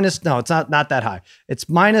 So it's it's not that high. It's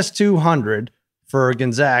minus 200 for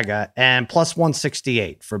Gonzaga and plus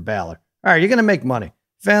 168 for Baylor. All right, you're going to make money.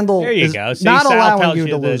 FanDuel is not allowing you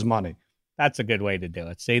to lose money. That's a good way to do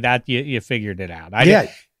it. See, that you figured it out.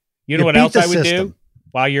 You know what beat else the I would system. do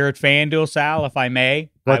while you're at FanDuel, Sal, if I may?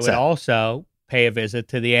 What's I would that? also pay a visit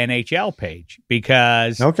to the NHL page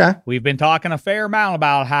because Okay. we've been talking a fair amount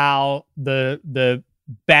about how the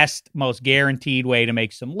best, most guaranteed way to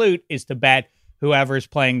make some loot is to bet whoever's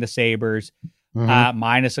playing the Sabres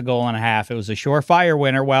minus a goal and a half. It was a surefire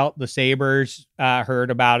winner. Well, the Sabres heard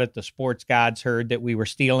about it. The sports gods heard that we were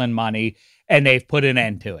stealing money, and they've put an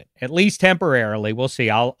end to it, at least temporarily. We'll see.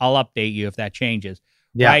 I'll update you if that changes.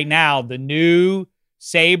 Yeah. Right now, the new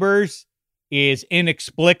Sabres is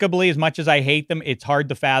inexplicably, as much as I hate them, it's hard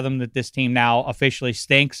to fathom that this team now officially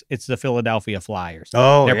stinks. It's the Philadelphia Flyers.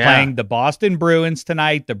 Oh, They're yeah. playing the Boston Bruins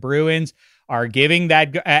tonight. The Bruins are giving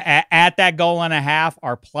that at that goal and a half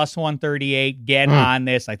are plus 138. Get on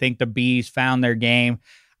this. I think the Bees found their game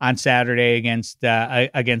on Saturday against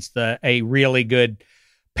a really good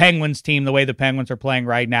Penguins team. The way the Penguins are playing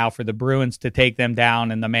right now, for the Bruins to take them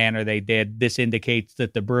down in the manner they did, this indicates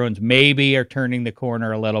that the Bruins maybe are turning the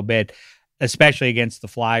corner a little bit, especially against the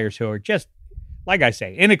Flyers, who are just, like I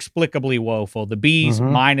say, inexplicably woeful. The Bees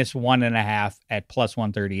minus 1.5 at plus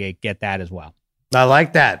 138. Get that as well. I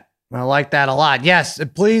like that. I like that a lot. Yes,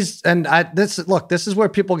 please. And this is where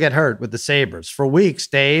people get hurt with the Sabres. For weeks,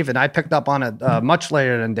 Dave, and I picked up on it much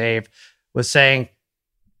later than Dave, was saying,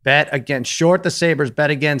 bet against, short the Sabres, bet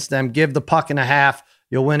against them, give the puck and a half.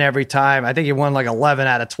 You'll win every time. I think you won like 11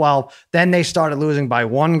 out of 12. Then they started losing by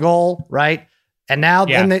 1 goal, right? And now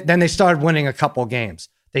then they started winning a couple games.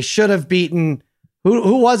 They should have beaten.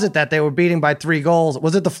 Who was it that they were beating by 3 goals?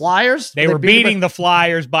 Was it the Flyers? They were beating the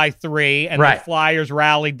Flyers by 3, and Right. the Flyers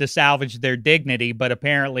rallied to salvage their dignity, but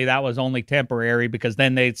apparently that was only temporary because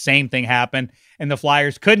then the same thing happened, and the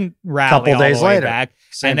Flyers couldn't rally Couple all days the way later. back.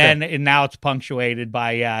 Same And now it's punctuated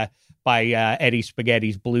by Eddie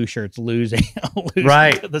Spaghetti's blue shirts losing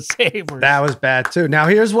Right. to the Sabres. That was bad too. Now,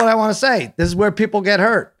 here's what I want to say. This is where people get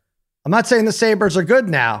hurt. I'm not saying the Sabres are good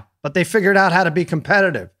now, but they figured out how to be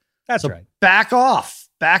competitive. That's So right. back off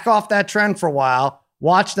that trend for a while.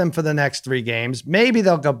 Watch them for the next 3 games. Maybe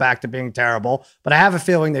they'll go back to being terrible, but I have a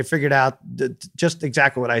feeling they figured out just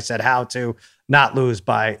exactly what I said, how to not lose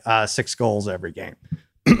by 6 goals every game.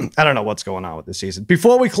 I don't know what's going on with this season.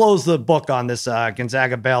 Before we close the book on this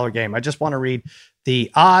Gonzaga Baylor game, I just want to read the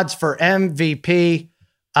odds for MVP.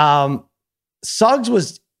 Suggs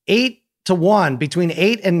was 8-1, between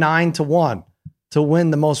 8 and 9-1 to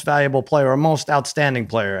win the most valuable player or most outstanding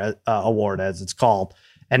player award, as it's called.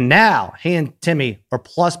 And now he and Timmy are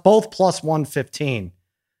both plus 115.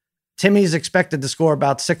 Timmy's expected to score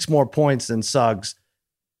about 6 more points than Suggs.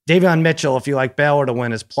 Davion Mitchell, if you like Baylor to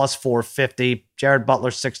win, is plus 450. Jared Butler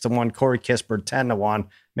 6-1. Corey Kispert 10-1.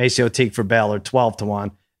 Maceo Teague for Baylor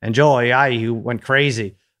 12-1. And Joel Ayayi, who went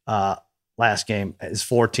crazy last game, is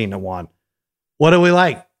 14-1. What do we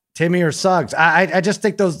like, Timmy or Suggs? I just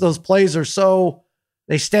think those plays are so,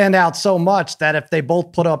 they stand out so much that if they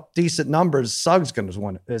both put up decent numbers, Suggs is going to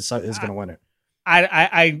win it.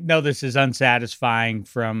 I know this is unsatisfying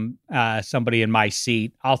from somebody in my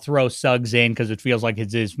seat. I'll throw Suggs in because it feels like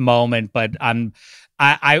it's his moment, but I'm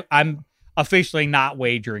officially not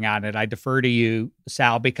wagering on it. I defer to you,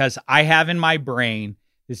 Sal, because I have in my brain,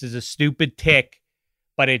 this is a stupid tick,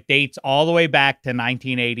 but it dates all the way back to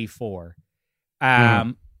 1984.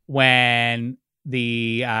 When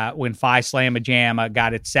Phi Slamma Jamma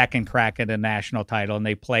got its second crack at a national title and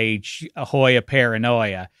they played Hoya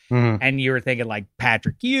Paranoia. And you were thinking like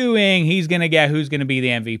Patrick Ewing, who's going to be the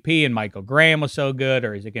MVP, and Michael Graham was so good,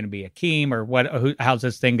 or is it going to be Akeem, or how's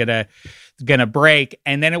this thing gonna break?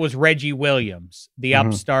 And then it was Reggie Williams, the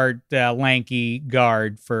upstart lanky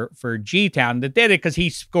guard for G-Town that did it because he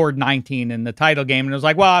scored 19 in the title game. And it was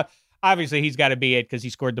like, well, obviously he's got to be it because he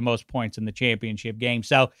scored the most points in the championship game.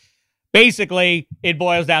 So basically, it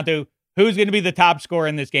boils down to who's going to be the top scorer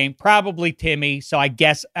in this game? Probably Timmy. So I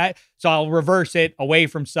guess so I'll reverse it away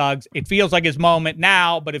from Suggs. It feels like his moment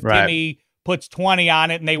now, but if Timmy puts 20 on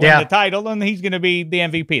it and they win the title, then he's going to be the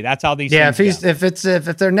MVP. That's how these things go.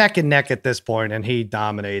 If they're neck and neck at this point and he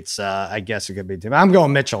dominates, I guess it could be Timmy. I'm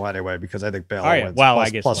going Mitchell anyway because I think Baylor wins. Well, I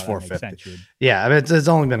guess plus 450. Yeah, I mean, it's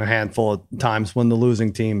only been a handful of times when the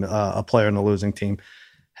losing team, a player in the losing team,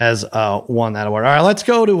 has won that award. All right, let's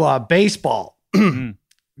go to baseball.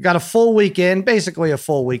 We got a full weekend, basically a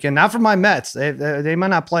full weekend. Not for my Mets. They might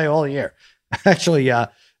not play all year. Actually,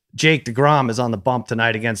 Jake DeGrom is on the bump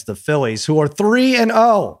tonight against the Phillies, who are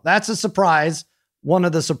 3-0. That's a surprise. One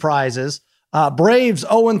of the surprises. Braves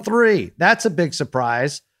 0-3. That's a big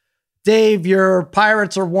surprise. Dave, your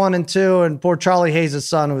Pirates are 1-2, and poor Charlie Hayes'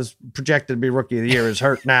 son, who was projected to be Rookie of the Year, is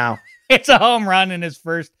hurt now. It's a home run in his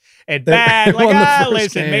first and bad. won the Like, first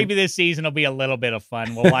listen, game. maybe this season will be a little bit of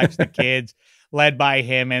fun. We'll watch the kids led by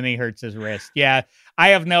him, and he hurts his wrist. Yeah, I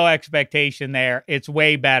have no expectation there. It's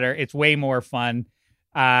way better. It's way more fun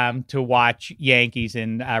to watch Yankees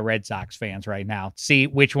and Red Sox fans right now. See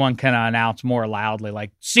which one can announce more loudly,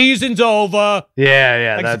 like, season's over.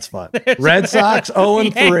 Yeah, Like, that's fun. Red Sox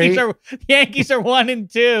 0-3. Yankees are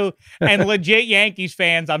 1-2, and legit Yankees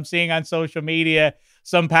fans I'm seeing on social media,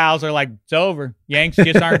 some pals are like, it's over. Yanks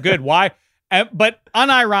just aren't good. Why? But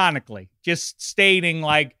unironically, just stating,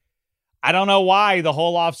 like, I don't know why the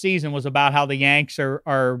whole offseason was about how the Yanks are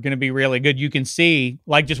going to be really good. You can see,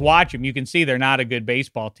 like, just watch them. You can see they're not a good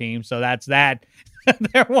baseball team. So that's that.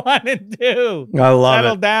 They're 1-2. I love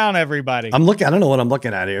Settle it. down, everybody. I don't know what I'm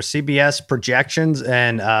looking at here. CBS projections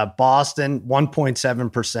and Boston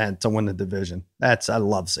 1.7% to win the division. I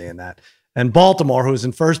love seeing that. And Baltimore, who's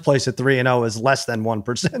in first place at 3-0, is less than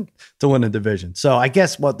 1% to win the division. So I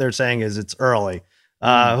guess what they're saying is it's early.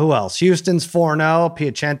 Who else? Houston's 4-0,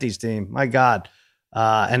 Piacenti's team. My God.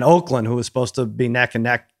 And Oakland, who was supposed to be neck and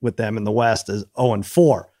neck with them in the West, is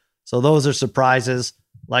 0-4. So those are surprises.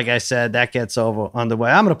 Like I said, that gets underway.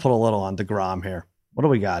 I'm going to put a little on DeGrom here. What do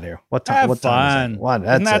we got here? What time? Have What time fun. is it? What?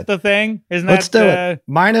 Isn't that the thing? Let's do it.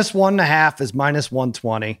 -1.5 is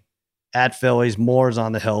 -120 at Phillies. Moore's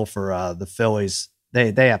on the hill for the Phillies.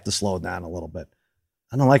 They have to slow down a little bit.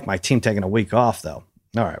 I don't like my team taking a week off, though.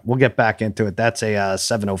 All right, we'll get back into it. That's a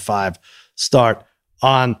 7:05 start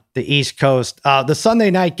on the East Coast. The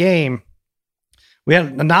Sunday night game, we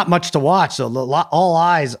had not much to watch, so all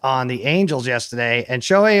eyes on the Angels yesterday. And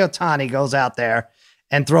Shohei Ohtani goes out there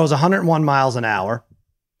and throws 101 miles an hour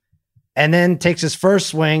and then takes his first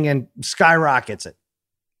swing and skyrockets it.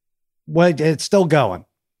 Well, it's still going.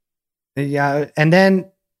 Yeah, and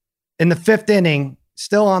then in the fifth inning,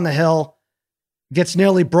 still on the hill, gets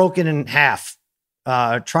nearly broken in half.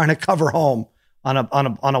 Trying to cover home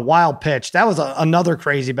on a wild pitch. That was another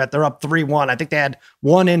crazy bet. They're up 3-1. I think they had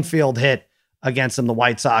one infield hit against them. The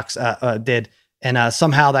White Sox did, and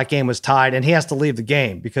somehow that game was tied. And he has to leave the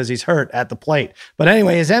game because he's hurt at the plate. But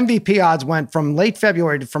anyway, his MVP odds went from late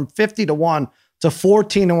February from 50-1 to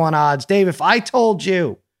 14-1 odds. Dave, if I told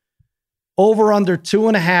you over under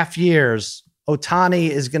 2.5 years,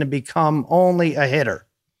 Ohtani is going to become only a hitter,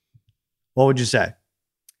 what would you say?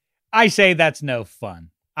 I say that's no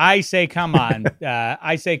fun. I say, come on.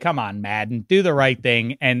 Come on, Madden, do the right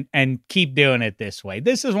thing and keep doing it this way.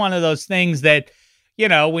 This is one of those things that, you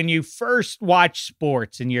know, when you first watch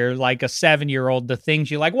sports and you're like a 7-year-old, the things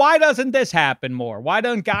you're like, why doesn't this happen more? Why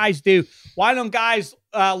don't guys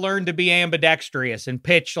learn to be ambidextrous and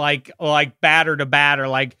pitch like batter to batter?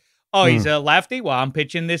 Like, oh, he's a lefty. Well, I'm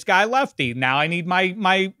pitching this guy lefty. Now I need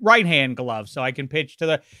my right hand glove so I can pitch to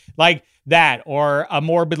the, like that, or a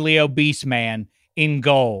morbidly obese man in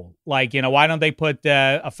goal. Like, you know, why don't they put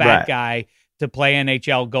a fat guy to play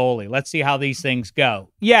NHL goalie? Let's see how these things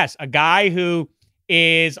go. Yes, a guy who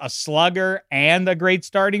is a slugger and a great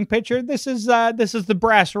starting pitcher. This is the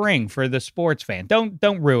brass ring for the sports fan.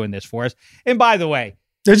 Don't ruin this for us. And by the way,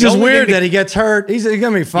 it's just weird that he gets hurt. He's going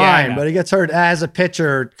to be fine, but he gets hurt as a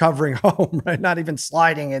pitcher covering home, right? Not even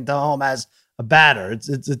sliding into home as a batter.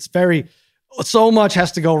 It's very, so much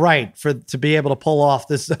has to go right to be able to pull off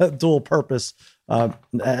this dual purpose major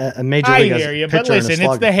league. I hear you, but listen,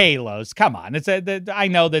 it's the Halos. Come on, I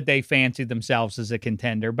know that they fancy themselves as a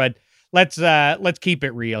contender, but let's keep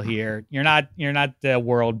it real here. You're not the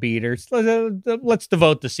world beaters. Let's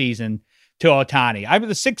devote the season to Ohtani.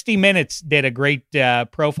 The 60 Minutes did a great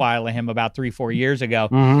profile of him about 3-4 years ago,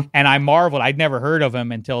 and I marveled. I'd never heard of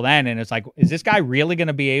him until then, and it's like, is this guy really going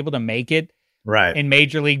to be able to make it in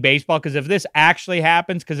Major League Baseball? Because if this actually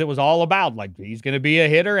happens, because it was all about, like, he's going to be a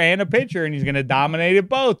hitter and a pitcher, and he's going to dominate it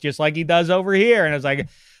both, just like he does over here. And I was like,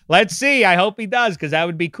 let's see. I hope he does, because that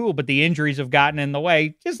would be cool. But the injuries have gotten in the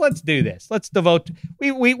way. Just let's do this. Let's devote.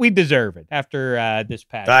 We deserve it after this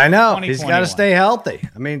past. I know he's got to stay healthy.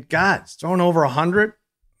 I mean, God, he's throwing over 100,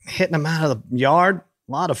 hitting them out of the yard.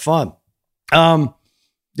 A lot of fun.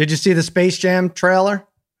 Did you see the Space Jam trailer?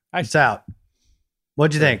 It's out.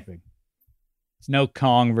 What'd you think? It's no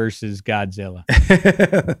Kong versus Godzilla.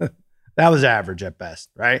 That was average at best,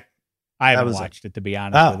 right? I haven't watched it, to be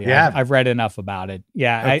honest with you. Yeah. I've read enough about it.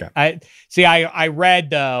 Yeah. Okay. I read,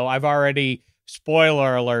 though, I've already,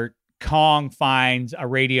 spoiler alert, Kong finds a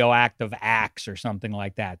radioactive axe or something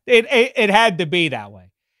like that. It had to be that way.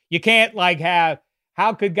 You can't like have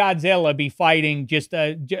how could Godzilla be fighting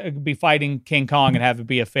be fighting King Kong and have it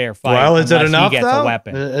be a fair fight? Well, is it unless enough he gets though? a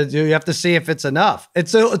weapon? You have to see if it's enough.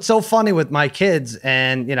 It's so funny with my kids,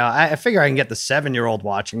 and I figure I can get the 7-year-old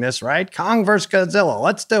watching this, right? Kong versus Godzilla.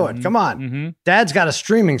 Let's do it. Come on. Dad's got a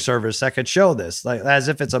streaming service that could show this, like as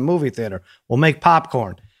if it's a movie theater. We'll make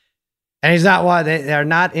popcorn. And he's not why they're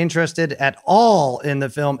not interested at all in the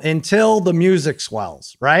film until the music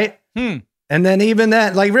swells, right? And then even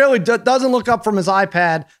then, like really doesn't look up from his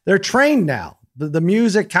iPad. They're trained now. The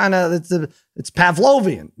music kind of it's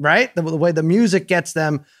Pavlovian, right? The way the music gets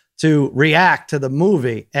them to react to the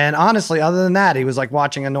movie. And honestly, other than that, he was like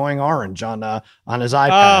watching Annoying Orange on his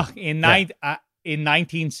iPad. In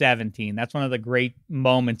 1917, that's one of the great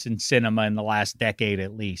moments in cinema in the last decade,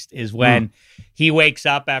 at least, is when he wakes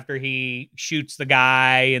up after he shoots the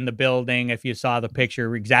guy in the building. If you saw the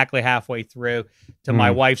picture, exactly halfway through, to my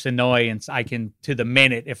wife's annoyance, I can, to the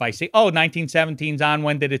minute, if I say, 1917's on,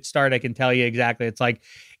 when did it start? I can tell you exactly. It's like,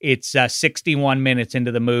 it's 61 minutes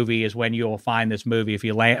into the movie is when you will find this movie. If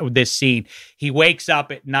you land this scene, he wakes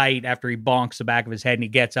up at night after he bonks the back of his head, and he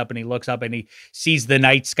gets up and he looks up and he sees the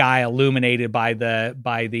night sky illuminated by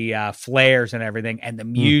the flares and everything, and the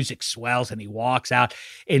music swells, and he walks out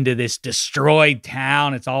into this destroyed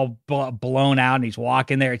town. It's all blown out, and he's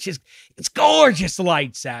walking there. It's gorgeous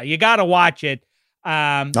lights out. You got to watch it.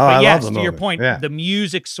 But yes, to your point, the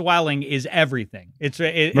music swelling is everything.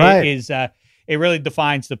 It really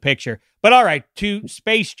defines the picture. But all right, to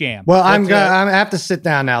Space Jam. Well, I have to sit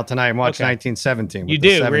down now tonight and watch 1917. You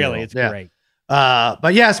do, really. It's great.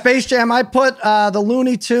 But yeah, Space Jam, I put the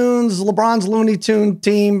Looney Tunes, LeBron's Looney Tune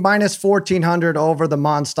team minus 1,400 over the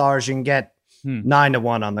Monstars. You can get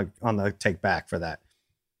 9-1 on the take back for that.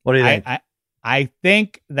 What do you think? I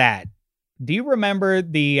think that, do you remember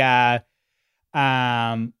the,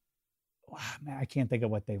 I can't think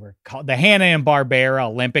of what they were called. The Hanna-Barbera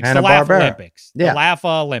Olympics, the Laugh Olympics, the Laugh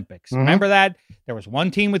Olympics. Remember that? There was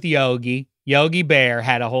one team with Yogi. Yogi Bear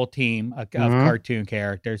had a whole team of cartoon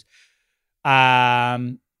characters. Scooby-Doo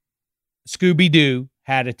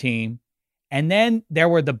had a team. And then there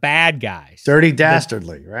were the bad guys. Dirty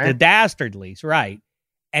Dastardly, right? The Dastardlies, right.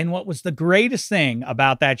 And what was the greatest thing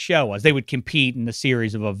about that show was they would compete in a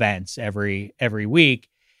series of events every week.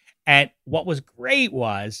 And what was great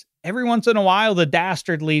was every once in a while, the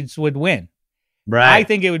Dastardlies would win. Right. I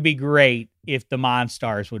think it would be great if the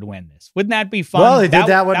Monstars would win this. Wouldn't that be fun? Well, they did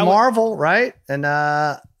that with Marvel, right? And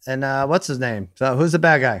what's his name? So who's the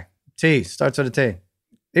bad guy? T. Starts with a T.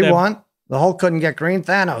 He won. The Hulk couldn't get green.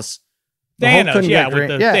 Thanos, with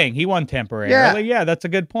the thing. He won temporarily. Yeah, that's a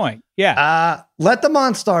good point. Yeah. Let the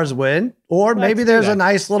Monstars win. Or maybe there's a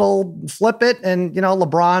nice little flip it and,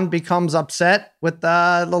 LeBron becomes upset with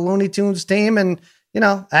the Looney Tunes team and,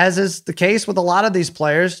 as is the case with a lot of these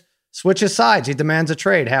players, switches sides. He demands a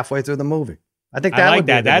trade halfway through the movie. I think that would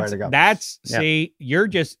be a good way to go. See,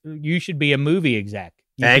 you should be a movie exec.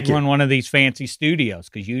 You should run one of these fancy studios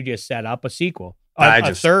because you just set up a sequel.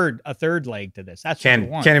 A third leg to this. That's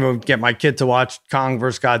can't even get my kid to watch Kong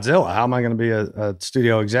versus Godzilla. How am I going to be a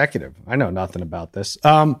studio executive? I know nothing about this.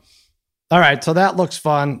 All right, so that looks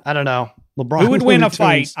fun. I don't know. LeBron. Who would win a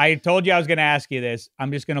fight? I told you I was going to ask you this.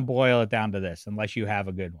 I'm just going to boil it down to this, unless you have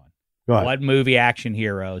a good one. Go ahead. What movie action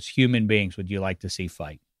heroes, human beings, would you like to see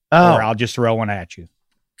fight? Oh. Or I'll just throw one at you.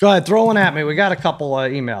 Go ahead, throw one at me. We got a couple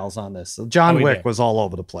emails on this. John Wick was all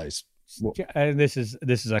over the place. This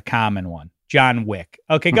is a common one. John Wick.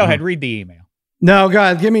 Okay, go ahead. Read the email. No, go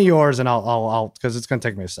ahead. Give me yours, and I'll because it's going to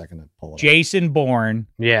take me a second to pull it. Jason Bourne.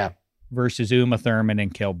 Yeah. Versus Uma Thurman in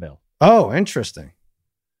Kill Bill. Oh, interesting.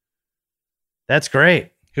 That's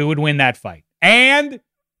great. Who would win that fight? And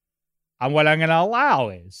what I'm going to allow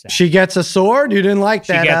is she gets a sword. You didn't like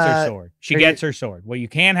that? She gets her sword. She gets her sword. What you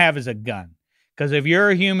can't have is a gun, because if you're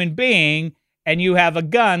a human being and you have a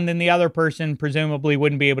gun, then the other person presumably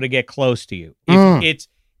wouldn't be able to get close to you.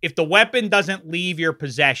 If the weapon doesn't leave your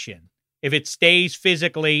possession, if it stays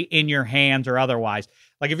physically in your hands or otherwise,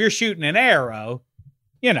 like if you're shooting an arrow,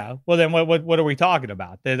 well then what are we talking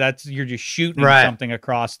about? You're just shooting something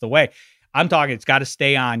across the way. I'm talking, it's got to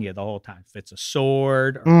stay on you the whole time. If it's a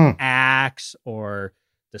sword or an axe or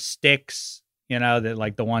the sticks,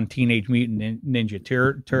 like the one Teenage Mutant Ninja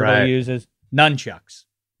Turtle uses, nunchucks,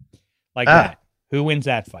 like that. Who wins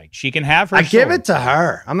that fight? She can have her sword. Give it to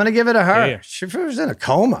her. I'm going to give it to her. Yeah. She was in a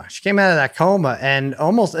coma. She came out of that coma and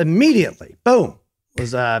almost immediately, boom,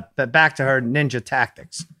 was back to her ninja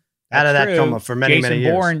tactics. Out of that coma for many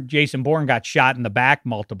years. Jason Bourne got shot in the back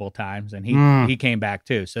multiple times, and he came back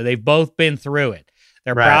too. So they've both been through it.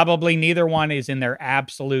 They're probably, neither one is in their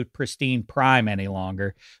absolute pristine prime any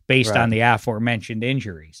longer based on the aforementioned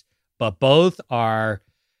injuries. but both are,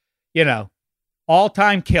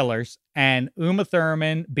 all-time killers. And Uma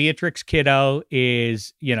Thurman, Beatrix Kiddo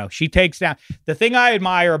is, she takes down. The thing I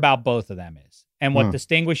admire about both of them is, and what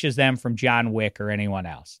distinguishes them from John Wick or anyone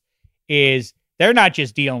else, is they're not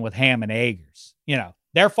just dealing with ham and eggers.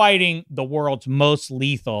 They're fighting the world's most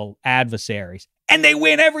lethal adversaries, and they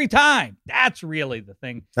win every time. That's really the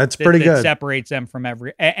thing. That's pretty good. That separates them from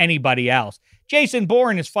anybody else. Jason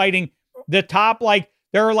Bourne is fighting the top,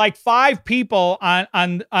 there are 5 people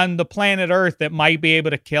on the planet Earth that might be able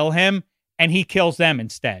to kill him, and he kills them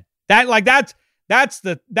instead. He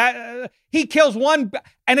kills one.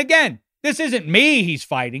 And again, this isn't me he's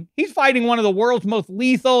fighting. He's fighting one of the world's most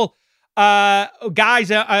lethal guys,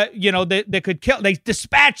 that could kill. They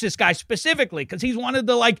dispatch this guy specifically because he's one of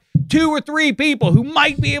the 2 or 3 people who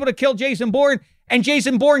might be able to kill Jason Bourne, and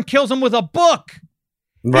Jason Bourne kills him with a book.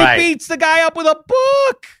 Right. He beats the guy up with a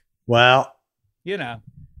book. Well,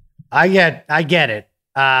 I get it.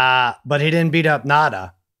 But he didn't beat up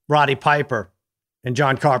Roddy Piper in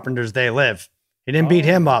John Carpenter's They Live. He didn't beat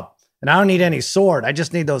him up. And I don't need any sword. I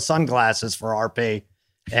just need those sunglasses for RP.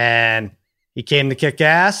 And he came to kick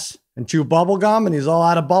ass and chew bubble gum, and he's all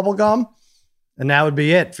out of bubble gum. And that would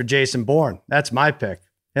be it for Jason Bourne. That's my pick.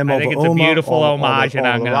 I think it's a beautiful homage, and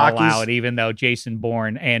I'm going to allow it, even though Jason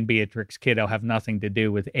Bourne and Beatrix Kiddo have nothing to do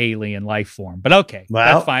with alien life form. But okay,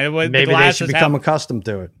 that's fine. Maybe they should become accustomed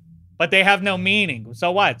to it. But they have no meaning.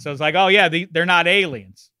 So what? So it's they're not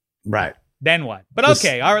aliens. Right. Then what? But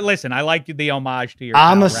okay, all right, listen, I like the homage to your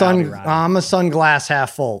I'm a sunglass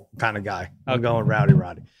half full kind of guy. I'm going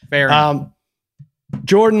Rowdy. Fair enough.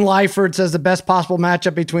 Jordan Lyford says the best possible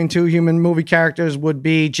matchup between 2 human movie characters would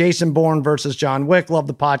be Jason Bourne versus John Wick. Love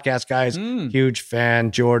the podcast, guys. Huge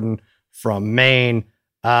fan. Jordan from Maine.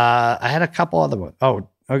 I had a couple other ones. Oh,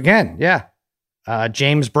 again, yeah.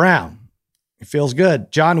 James Brown. It feels good.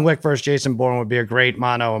 John Wick versus Jason Bourne would be a great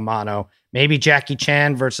mano a mano. Maybe Jackie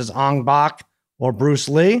Chan versus Ong Bak or Bruce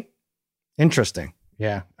Lee. Interesting.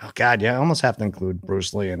 Yeah. Oh, God. Yeah. I almost have to include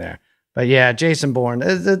Bruce Lee in there. But yeah, Jason Bourne,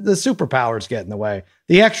 the superpowers get in the way.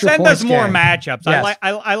 The extra Send points us more game. matchups. Yes.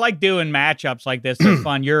 I like doing matchups like this. They're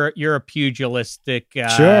fun. You're a pugilistic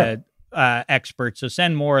expert, so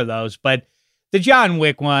send more of those. But the John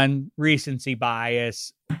Wick one, recency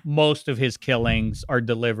bias. Most of his killings are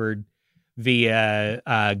delivered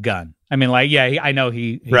via gun. I mean, I know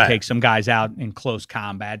he takes some guys out in close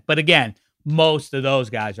combat, but again, most of those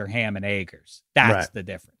guys are ham and eggers. That's the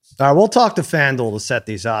difference. All right, we'll talk to FanDuel to set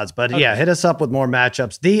these odds, but yeah, hit us up with more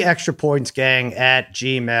matchups. The Extra Points Gang at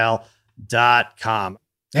gmail.com.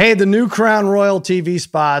 Hey, the new Crown Royal TV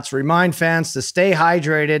spots remind fans to stay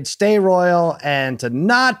hydrated, stay royal, and to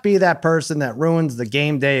not be that person that ruins the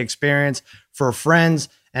game day experience for friends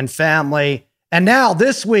and family. And now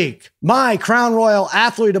this week, my Crown Royal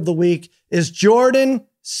Athlete of the Week is Jordan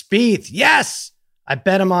Spieth. Yes! I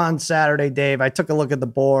bet him on Saturday, Dave. I took a look at the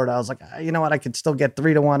board. I was like, you know what? I could still get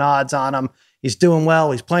 3-1 odds on him. He's doing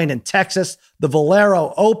well. He's playing in Texas. The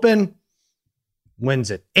Valero Open wins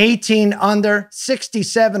it. 18 under,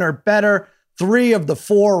 67 or better, 3 of the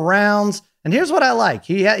 4 rounds. And here's what I like.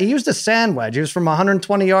 He used a sand wedge. He was from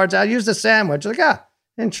 120 yards out. He used a sand wedge. Like,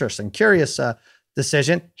 interesting, curious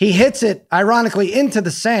decision. He hits it, ironically, into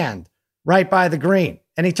the sand right by the green.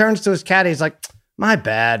 And he turns to his caddy. He's like, my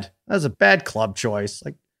bad. That was a bad club choice.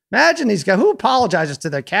 Like, imagine these guys. Who apologizes to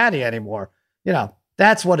their caddy anymore?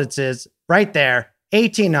 That's what it is right there.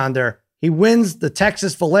 18 under. He wins the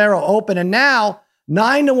Texas Valero Open. And now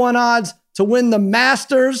 9-1 odds to win the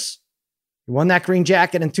Masters. He won that green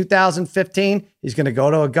jacket in 2015. He's going to go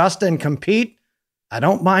to Augusta and compete. I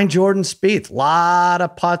don't mind Jordan Spieth. A lot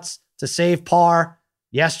of putts to save par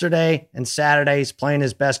yesterday and Saturday. He's playing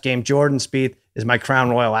his best game. Jordan Spieth is my Crown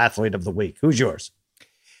Royal Athlete of the Week. Who's yours?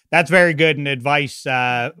 That's very good and advice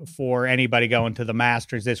for anybody going to the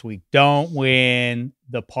Masters this week. Don't win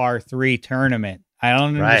the par 3 tournament. I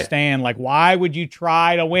don't understand. Why would you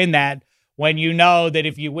try to win that when you know that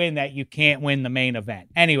if you win that, you can't win the main event?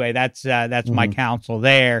 Anyway, that's my counsel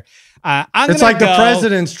there. It's like the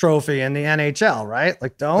President's Trophy in the NHL, right?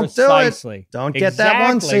 Don't do it. Don't get that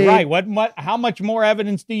one seed. Right. What? How much more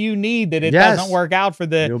evidence do you need that it doesn't work out for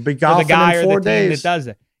the guy or the team that does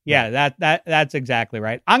it? Yeah, that's exactly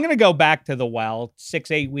right. I'm going to go back to the well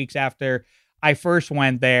 6-8 weeks after I first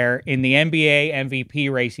went there in the NBA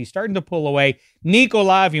MVP race. He's starting to pull away.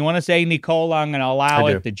 Nikola, if you want to say Nikola, I'm going to allow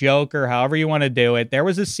it. The Joker, however you want to do it. There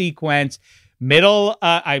was a sequence,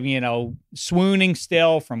 swooning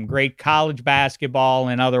still from great college basketball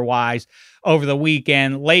and otherwise over the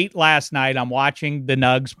weekend. Late last night, I'm watching the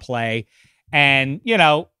Nugs play. And,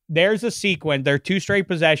 there's a sequence. There are 2 straight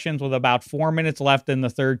possessions with about 4 minutes left in the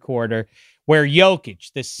third quarter where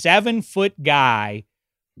Jokic, the 7-foot guy,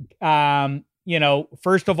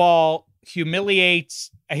 first of all,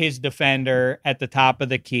 humiliates his defender at the top of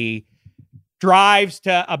the key, drives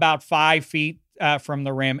to about 5 feet from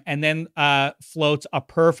the rim, and then floats a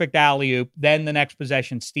perfect alley-oop. Then the next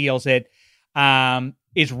possession steals it,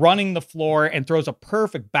 is running the floor and throws a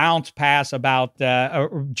perfect bounce pass about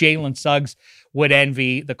Jalen Suggs would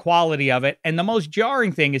envy the quality of it. And the most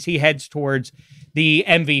jarring thing is he heads towards the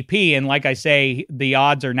MVP. And like I say, the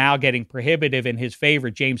odds are now getting prohibitive in his favor.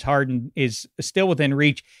 James Harden is still within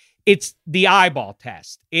reach. It's the eyeball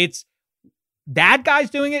test. It's that guy's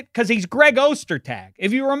doing it because he's Greg Ostertag.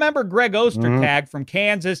 If you remember Greg Ostertag from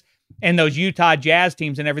Kansas and those Utah Jazz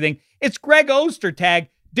teams and everything, it's Greg Ostertag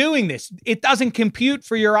doing this. It doesn't compute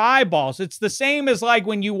for your eyeballs. It's the same as like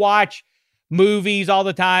when you watch movies all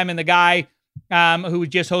the time and the guy who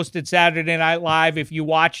just hosted Saturday Night Live, if you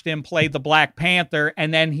watched him play the Black Panther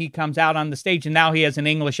and then he comes out on the stage and now he has an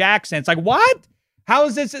English accent. It's like, what? How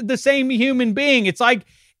is this the same human being? It's like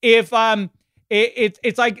if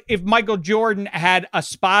it's like if Michael Jordan had a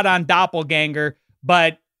spot on doppelganger,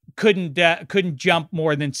 but couldn't jump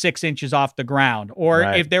more than 6 inches off the ground. Or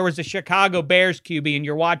if there was a Chicago Bears QB and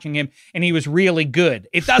you're watching him and he was really good.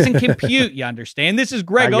 It doesn't compute, you understand? This is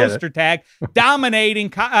Greg Ostertag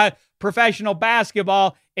dominating professional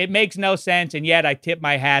basketball. It makes no sense, and yet I tip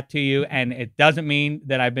my hat to you, and it doesn't mean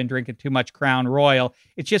that I've been drinking too much Crown Royal.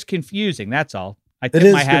 It's just confusing, that's all. I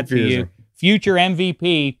tip my hat to you. Future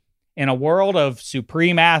MVP in a world of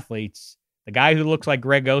supreme athletes. The guy who looks like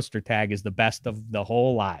Greg Ostertag is the best of the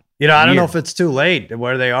whole lot. I don't know if it's too late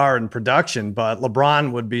where they are in production, but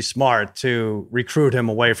LeBron would be smart to recruit him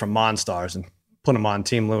away from Monstars and put him on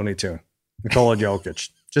Team Looney Tune. Nikola Jokic.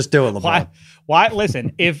 Just do it, LeBron. Why?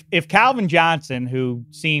 Listen, if Calvin Johnson, who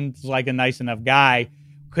seems like a nice enough guy,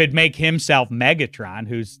 could make himself Megatron,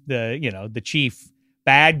 who's the chief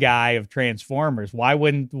bad guy of Transformers, why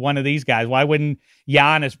wouldn't one of these guys? Why wouldn't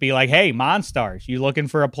Giannis be like, hey, Monstars, you looking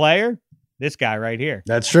for a player? This guy right here.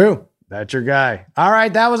 That's true. That's your guy. All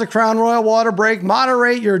right, that was a Crown Royal water break.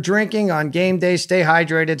 Moderate your drinking on game day. Stay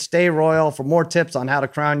hydrated. Stay royal. For more tips on how to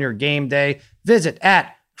crown your game day, visit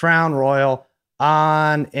 @CrownRoyal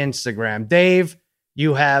on Instagram. Dave,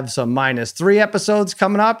 you have some -3 episodes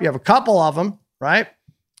coming up. You have a couple of them, right?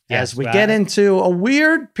 Yes, as we get into a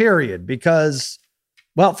weird period because,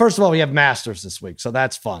 well, first of all, we have Masters this week, so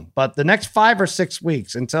that's fun. But the next 5 or 6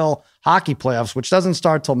 weeks until hockey playoffs, which doesn't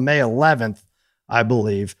start till May 11th, I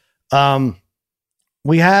believe,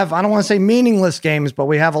 we have, I don't want to say meaningless games, but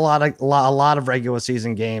we have a lot of regular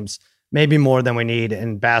season games, maybe more than we need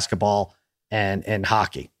in basketball and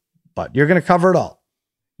hockey. But you're going to cover it all.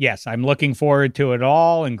 Yes, I'm looking forward to it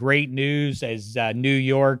all. And great news as New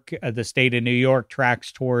York, the state of New York,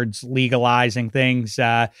 tracks towards legalizing things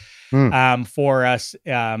for us.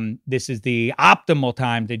 This is the optimal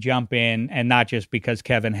time to jump in, and not just because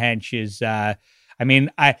Kevin Hench is.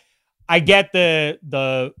 I get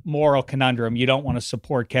the moral conundrum. You don't want to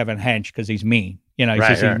support Kevin Hench because he's mean.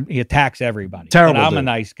 He attacks everybody. Terrible. But I'm a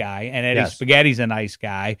nice guy, and Eddie Spaghetti's a nice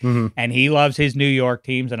guy, and he loves his New York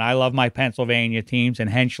teams, and I love my Pennsylvania teams, and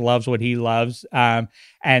Hench loves what he loves. And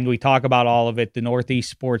we talk about all of it. The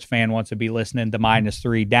Northeast sports fan wants to be listening to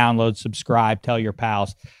 -3. Download, subscribe, tell your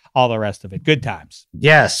pals, all the rest of it. Good times.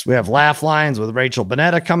 Yes, we have Laugh Lines with Rachel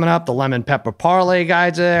Bonetta coming up. The Lemon Pepper Parlay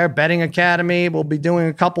guys there. Betting Academy. We'll be doing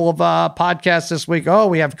a couple of podcasts this week. Oh,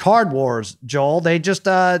 we have Card Wars, Joel. They just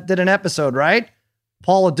did an episode, right?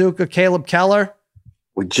 Paul Aduca, Caleb Keller.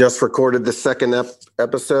 We just recorded the second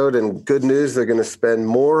episode, and good news, they're going to spend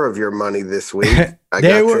more of your money this week. I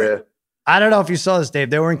don't know if you saw this, Dave.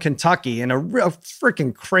 They were in Kentucky in a real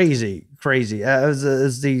freaking crazy. It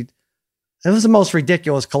was the most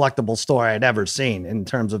ridiculous collectible store I'd ever seen in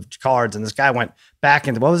terms of cards. And this guy went back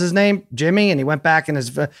into, what was his name? Jimmy. And he went back in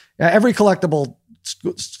his, every collectible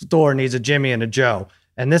store needs a Jimmy and a Joe.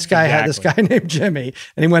 And this guy had this guy named Jimmy,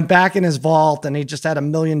 and he went back in his vault and he just had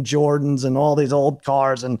 1,000,000 Jordans and all these old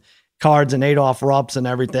cards and Adolph Rupps and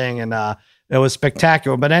everything. And it was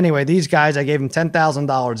spectacular. But anyway, these guys, I gave them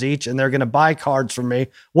 $10,000 each, and they're going to buy cards from me.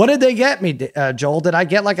 What did they get me, Joel? Did I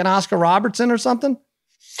get like an Oscar Robertson or something?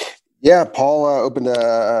 Yeah, Paul opened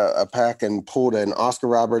a pack and pulled an Oscar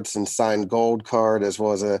Robertson signed gold card, as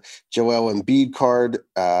well as a Joel Embiid card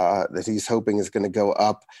that he's hoping is going to go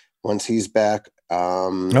up once he's back.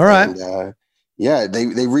 All right. And,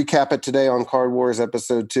 they recap it today on Card Wars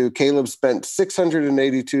episode 2. Caleb spent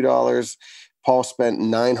 $682. Paul spent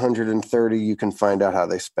 $930. You can find out how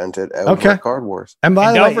they spent it over at Card Wars. And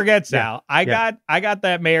don't forget, Sal, I got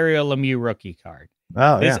that Mario Lemieux rookie card.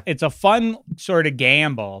 Oh, yeah. It's a fun sort of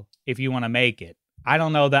gamble if you want to make it. I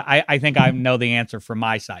don't know that. I think I know the answer from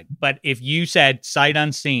my side. But if you said sight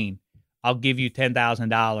unseen, I'll give you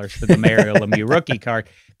 $10,000 for the Mario Lemieux rookie card,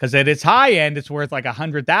 because at its high end, it's worth like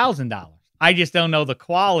 $100,000. I just don't know the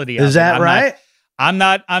quality of it. Is that right? I'm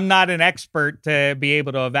not an expert to be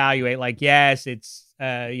able to evaluate. Like, yes, it's.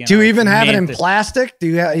 Do you even have it in plastic? Do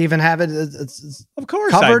you even have it? Of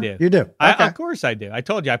course covered? I do. You do. Okay. Of course I do. I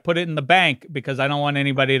told you I put it in the bank because I don't want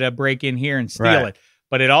anybody to break in here and steal it.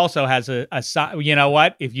 But it also has a you know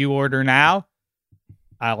what? If you order now,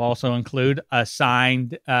 I'll also include a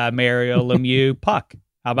signed Mario Lemieux puck.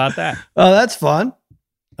 How about that? Oh, that's fun.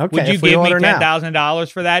 Okay. Would you give me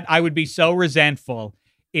 $10,000 for that? I would be so resentful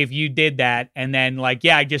if you did that and then like,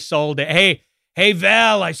 yeah, I just sold it. Hey,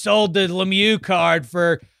 Val, I sold the Lemieux card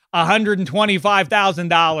for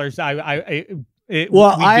 $125,000. I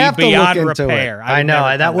have to look into repair. It. I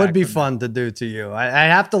know that would be fun to do to you. I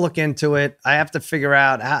have to look into it. I have to figure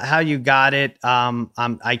out how you got it.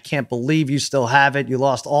 I can't believe you still have it. You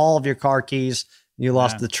lost all of your car keys. You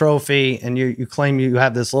lost the trophy, and you claim you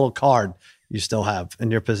have this little card you still have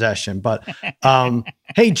in your possession. But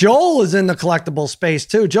hey, Joel is in the collectible space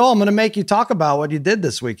too. Joel, I'm going to make you talk about what you did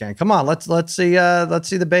this weekend. Come on, let's see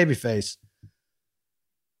the baby face.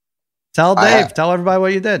 Tell Dave, tell everybody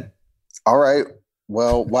what you did. All right.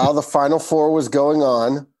 Well, while the Final Four was going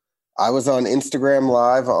on, I was on Instagram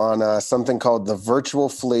Live on something called the Virtual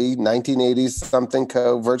Flea, 1980s something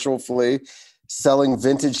co. Virtual Flea, selling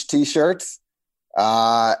vintage T-shirts.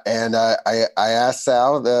 And I asked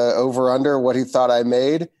Sal the over/under what he thought I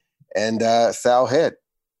made, and Sal hit.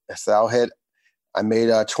 I made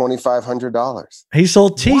 $2,500. He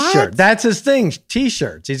sold T-shirts. That's his thing.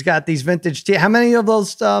 T-shirts. He's got these vintage. How many of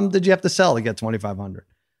those did you have to sell to get 2,500?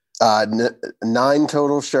 9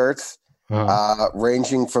 total shirts,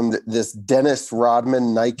 ranging from this Dennis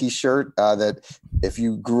Rodman Nike shirt that if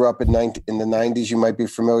you grew up in the 90s, you might be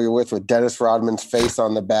familiar with Dennis Rodman's face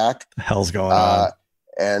on the back. The hell's going on?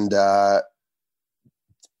 And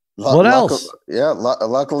what else?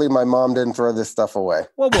 Luckily, my mom didn't throw this stuff away.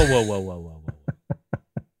 Whoa.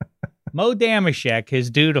 Mo Damashek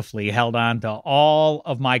has dutifully held on to all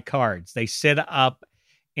of my cards. They sit up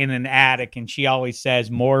in an attic, and she always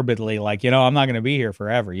says morbidly, like, I'm not going to be here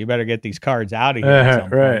forever. You better get these cards out of here. At some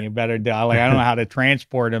point. You better do. Like, I don't know how to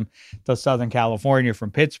transport them to Southern California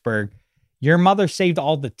from Pittsburgh. Your mother saved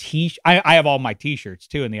all the I have all my T-shirts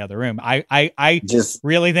too in the other room. I just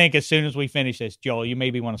really think as soon as we finish this, Joel, you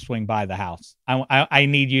maybe want to swing by the house. I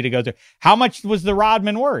need you to go through. How much was the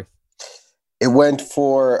Rodman worth? It went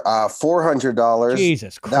for $400.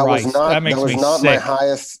 Jesus Christ! That makes me sick.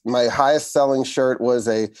 My highest selling shirt was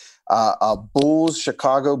a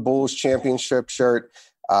Chicago Bulls championship shirt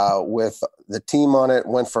with the team on it.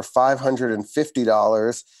 Went for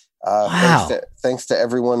 $550. Wow! Thanks to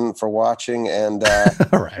everyone for watching, and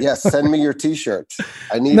right. Yes, send me your T-shirts.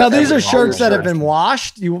 I need. Now these are shirts that have been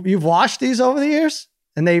washed. You've washed these over the years,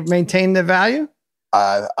 and they maintain their value.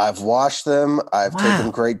 I've washed them. I've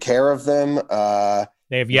taken great care of them.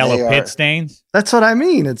 They have yellow pit stains. That's what I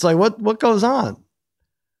mean. It's like what goes on?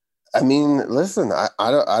 I mean, listen, I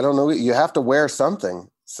don't know. You have to wear something.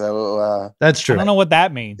 So that's true. I don't know what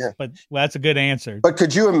that means, but that's a good answer. But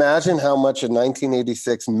could you imagine how much a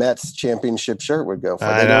 1986 Mets championship shirt would go for?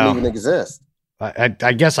 They don't even exist.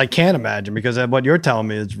 I guess I can't imagine, because what you're telling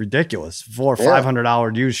me is ridiculous.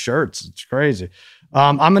 $500 used shirts. It's crazy.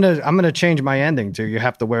 I'm gonna change my ending to you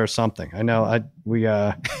have to wear something. I know we've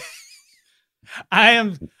done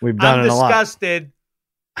I'm it a lot. Disgusted.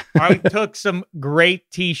 I took some great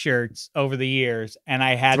T-shirts over the years, and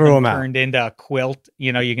I had them turned into a quilt.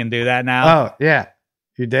 You can do that now. Oh yeah,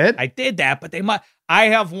 you did. I did that, but I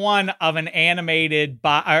have one of an animated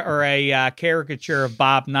or a caricature of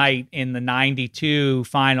Bob Knight in the '92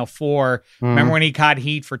 Final Four. Mm-hmm. Remember when he caught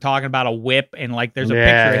heat for talking about a whip, and like there's a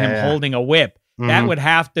picture of him holding a whip. Mm-hmm. That would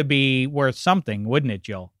have to be worth something, wouldn't it,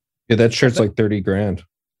 Joel? Yeah, that shirt's like $30,000.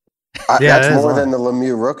 That's more than the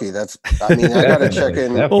Lemieux rookie. I got to check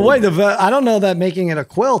in. Well, wait, I don't know that making it a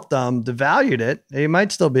quilt devalued it. It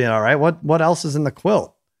might still be all right. What else is in the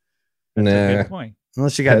quilt? That's a good point.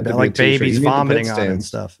 Unless you got like babies vomiting on it and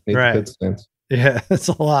stuff. Right. Yeah, it's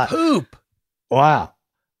a lot. Poop. Wow.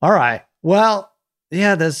 All right. Well,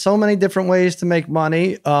 yeah, there's so many different ways to make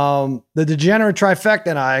money. The Degenerate Trifecta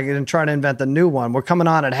and I are going to try to invent a new one. We're coming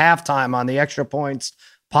on at halftime on the Extra Points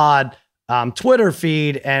Pod Twitter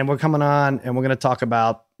feed, and we're coming on and we're going to talk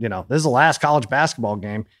about, this is the last college basketball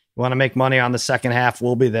game. You want to make money on the second half,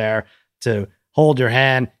 we'll be there to hold your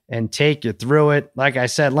hand and take you through it. Like I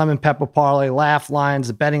said, Lemon Pepper Parlay, Laugh Lines,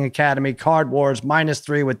 the Betting Academy, Card Wars,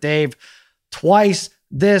 -3 with Dave. twice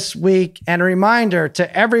this week. And a reminder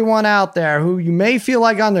to everyone out there who you may feel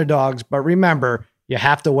like underdogs, but remember, you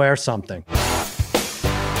have to wear something.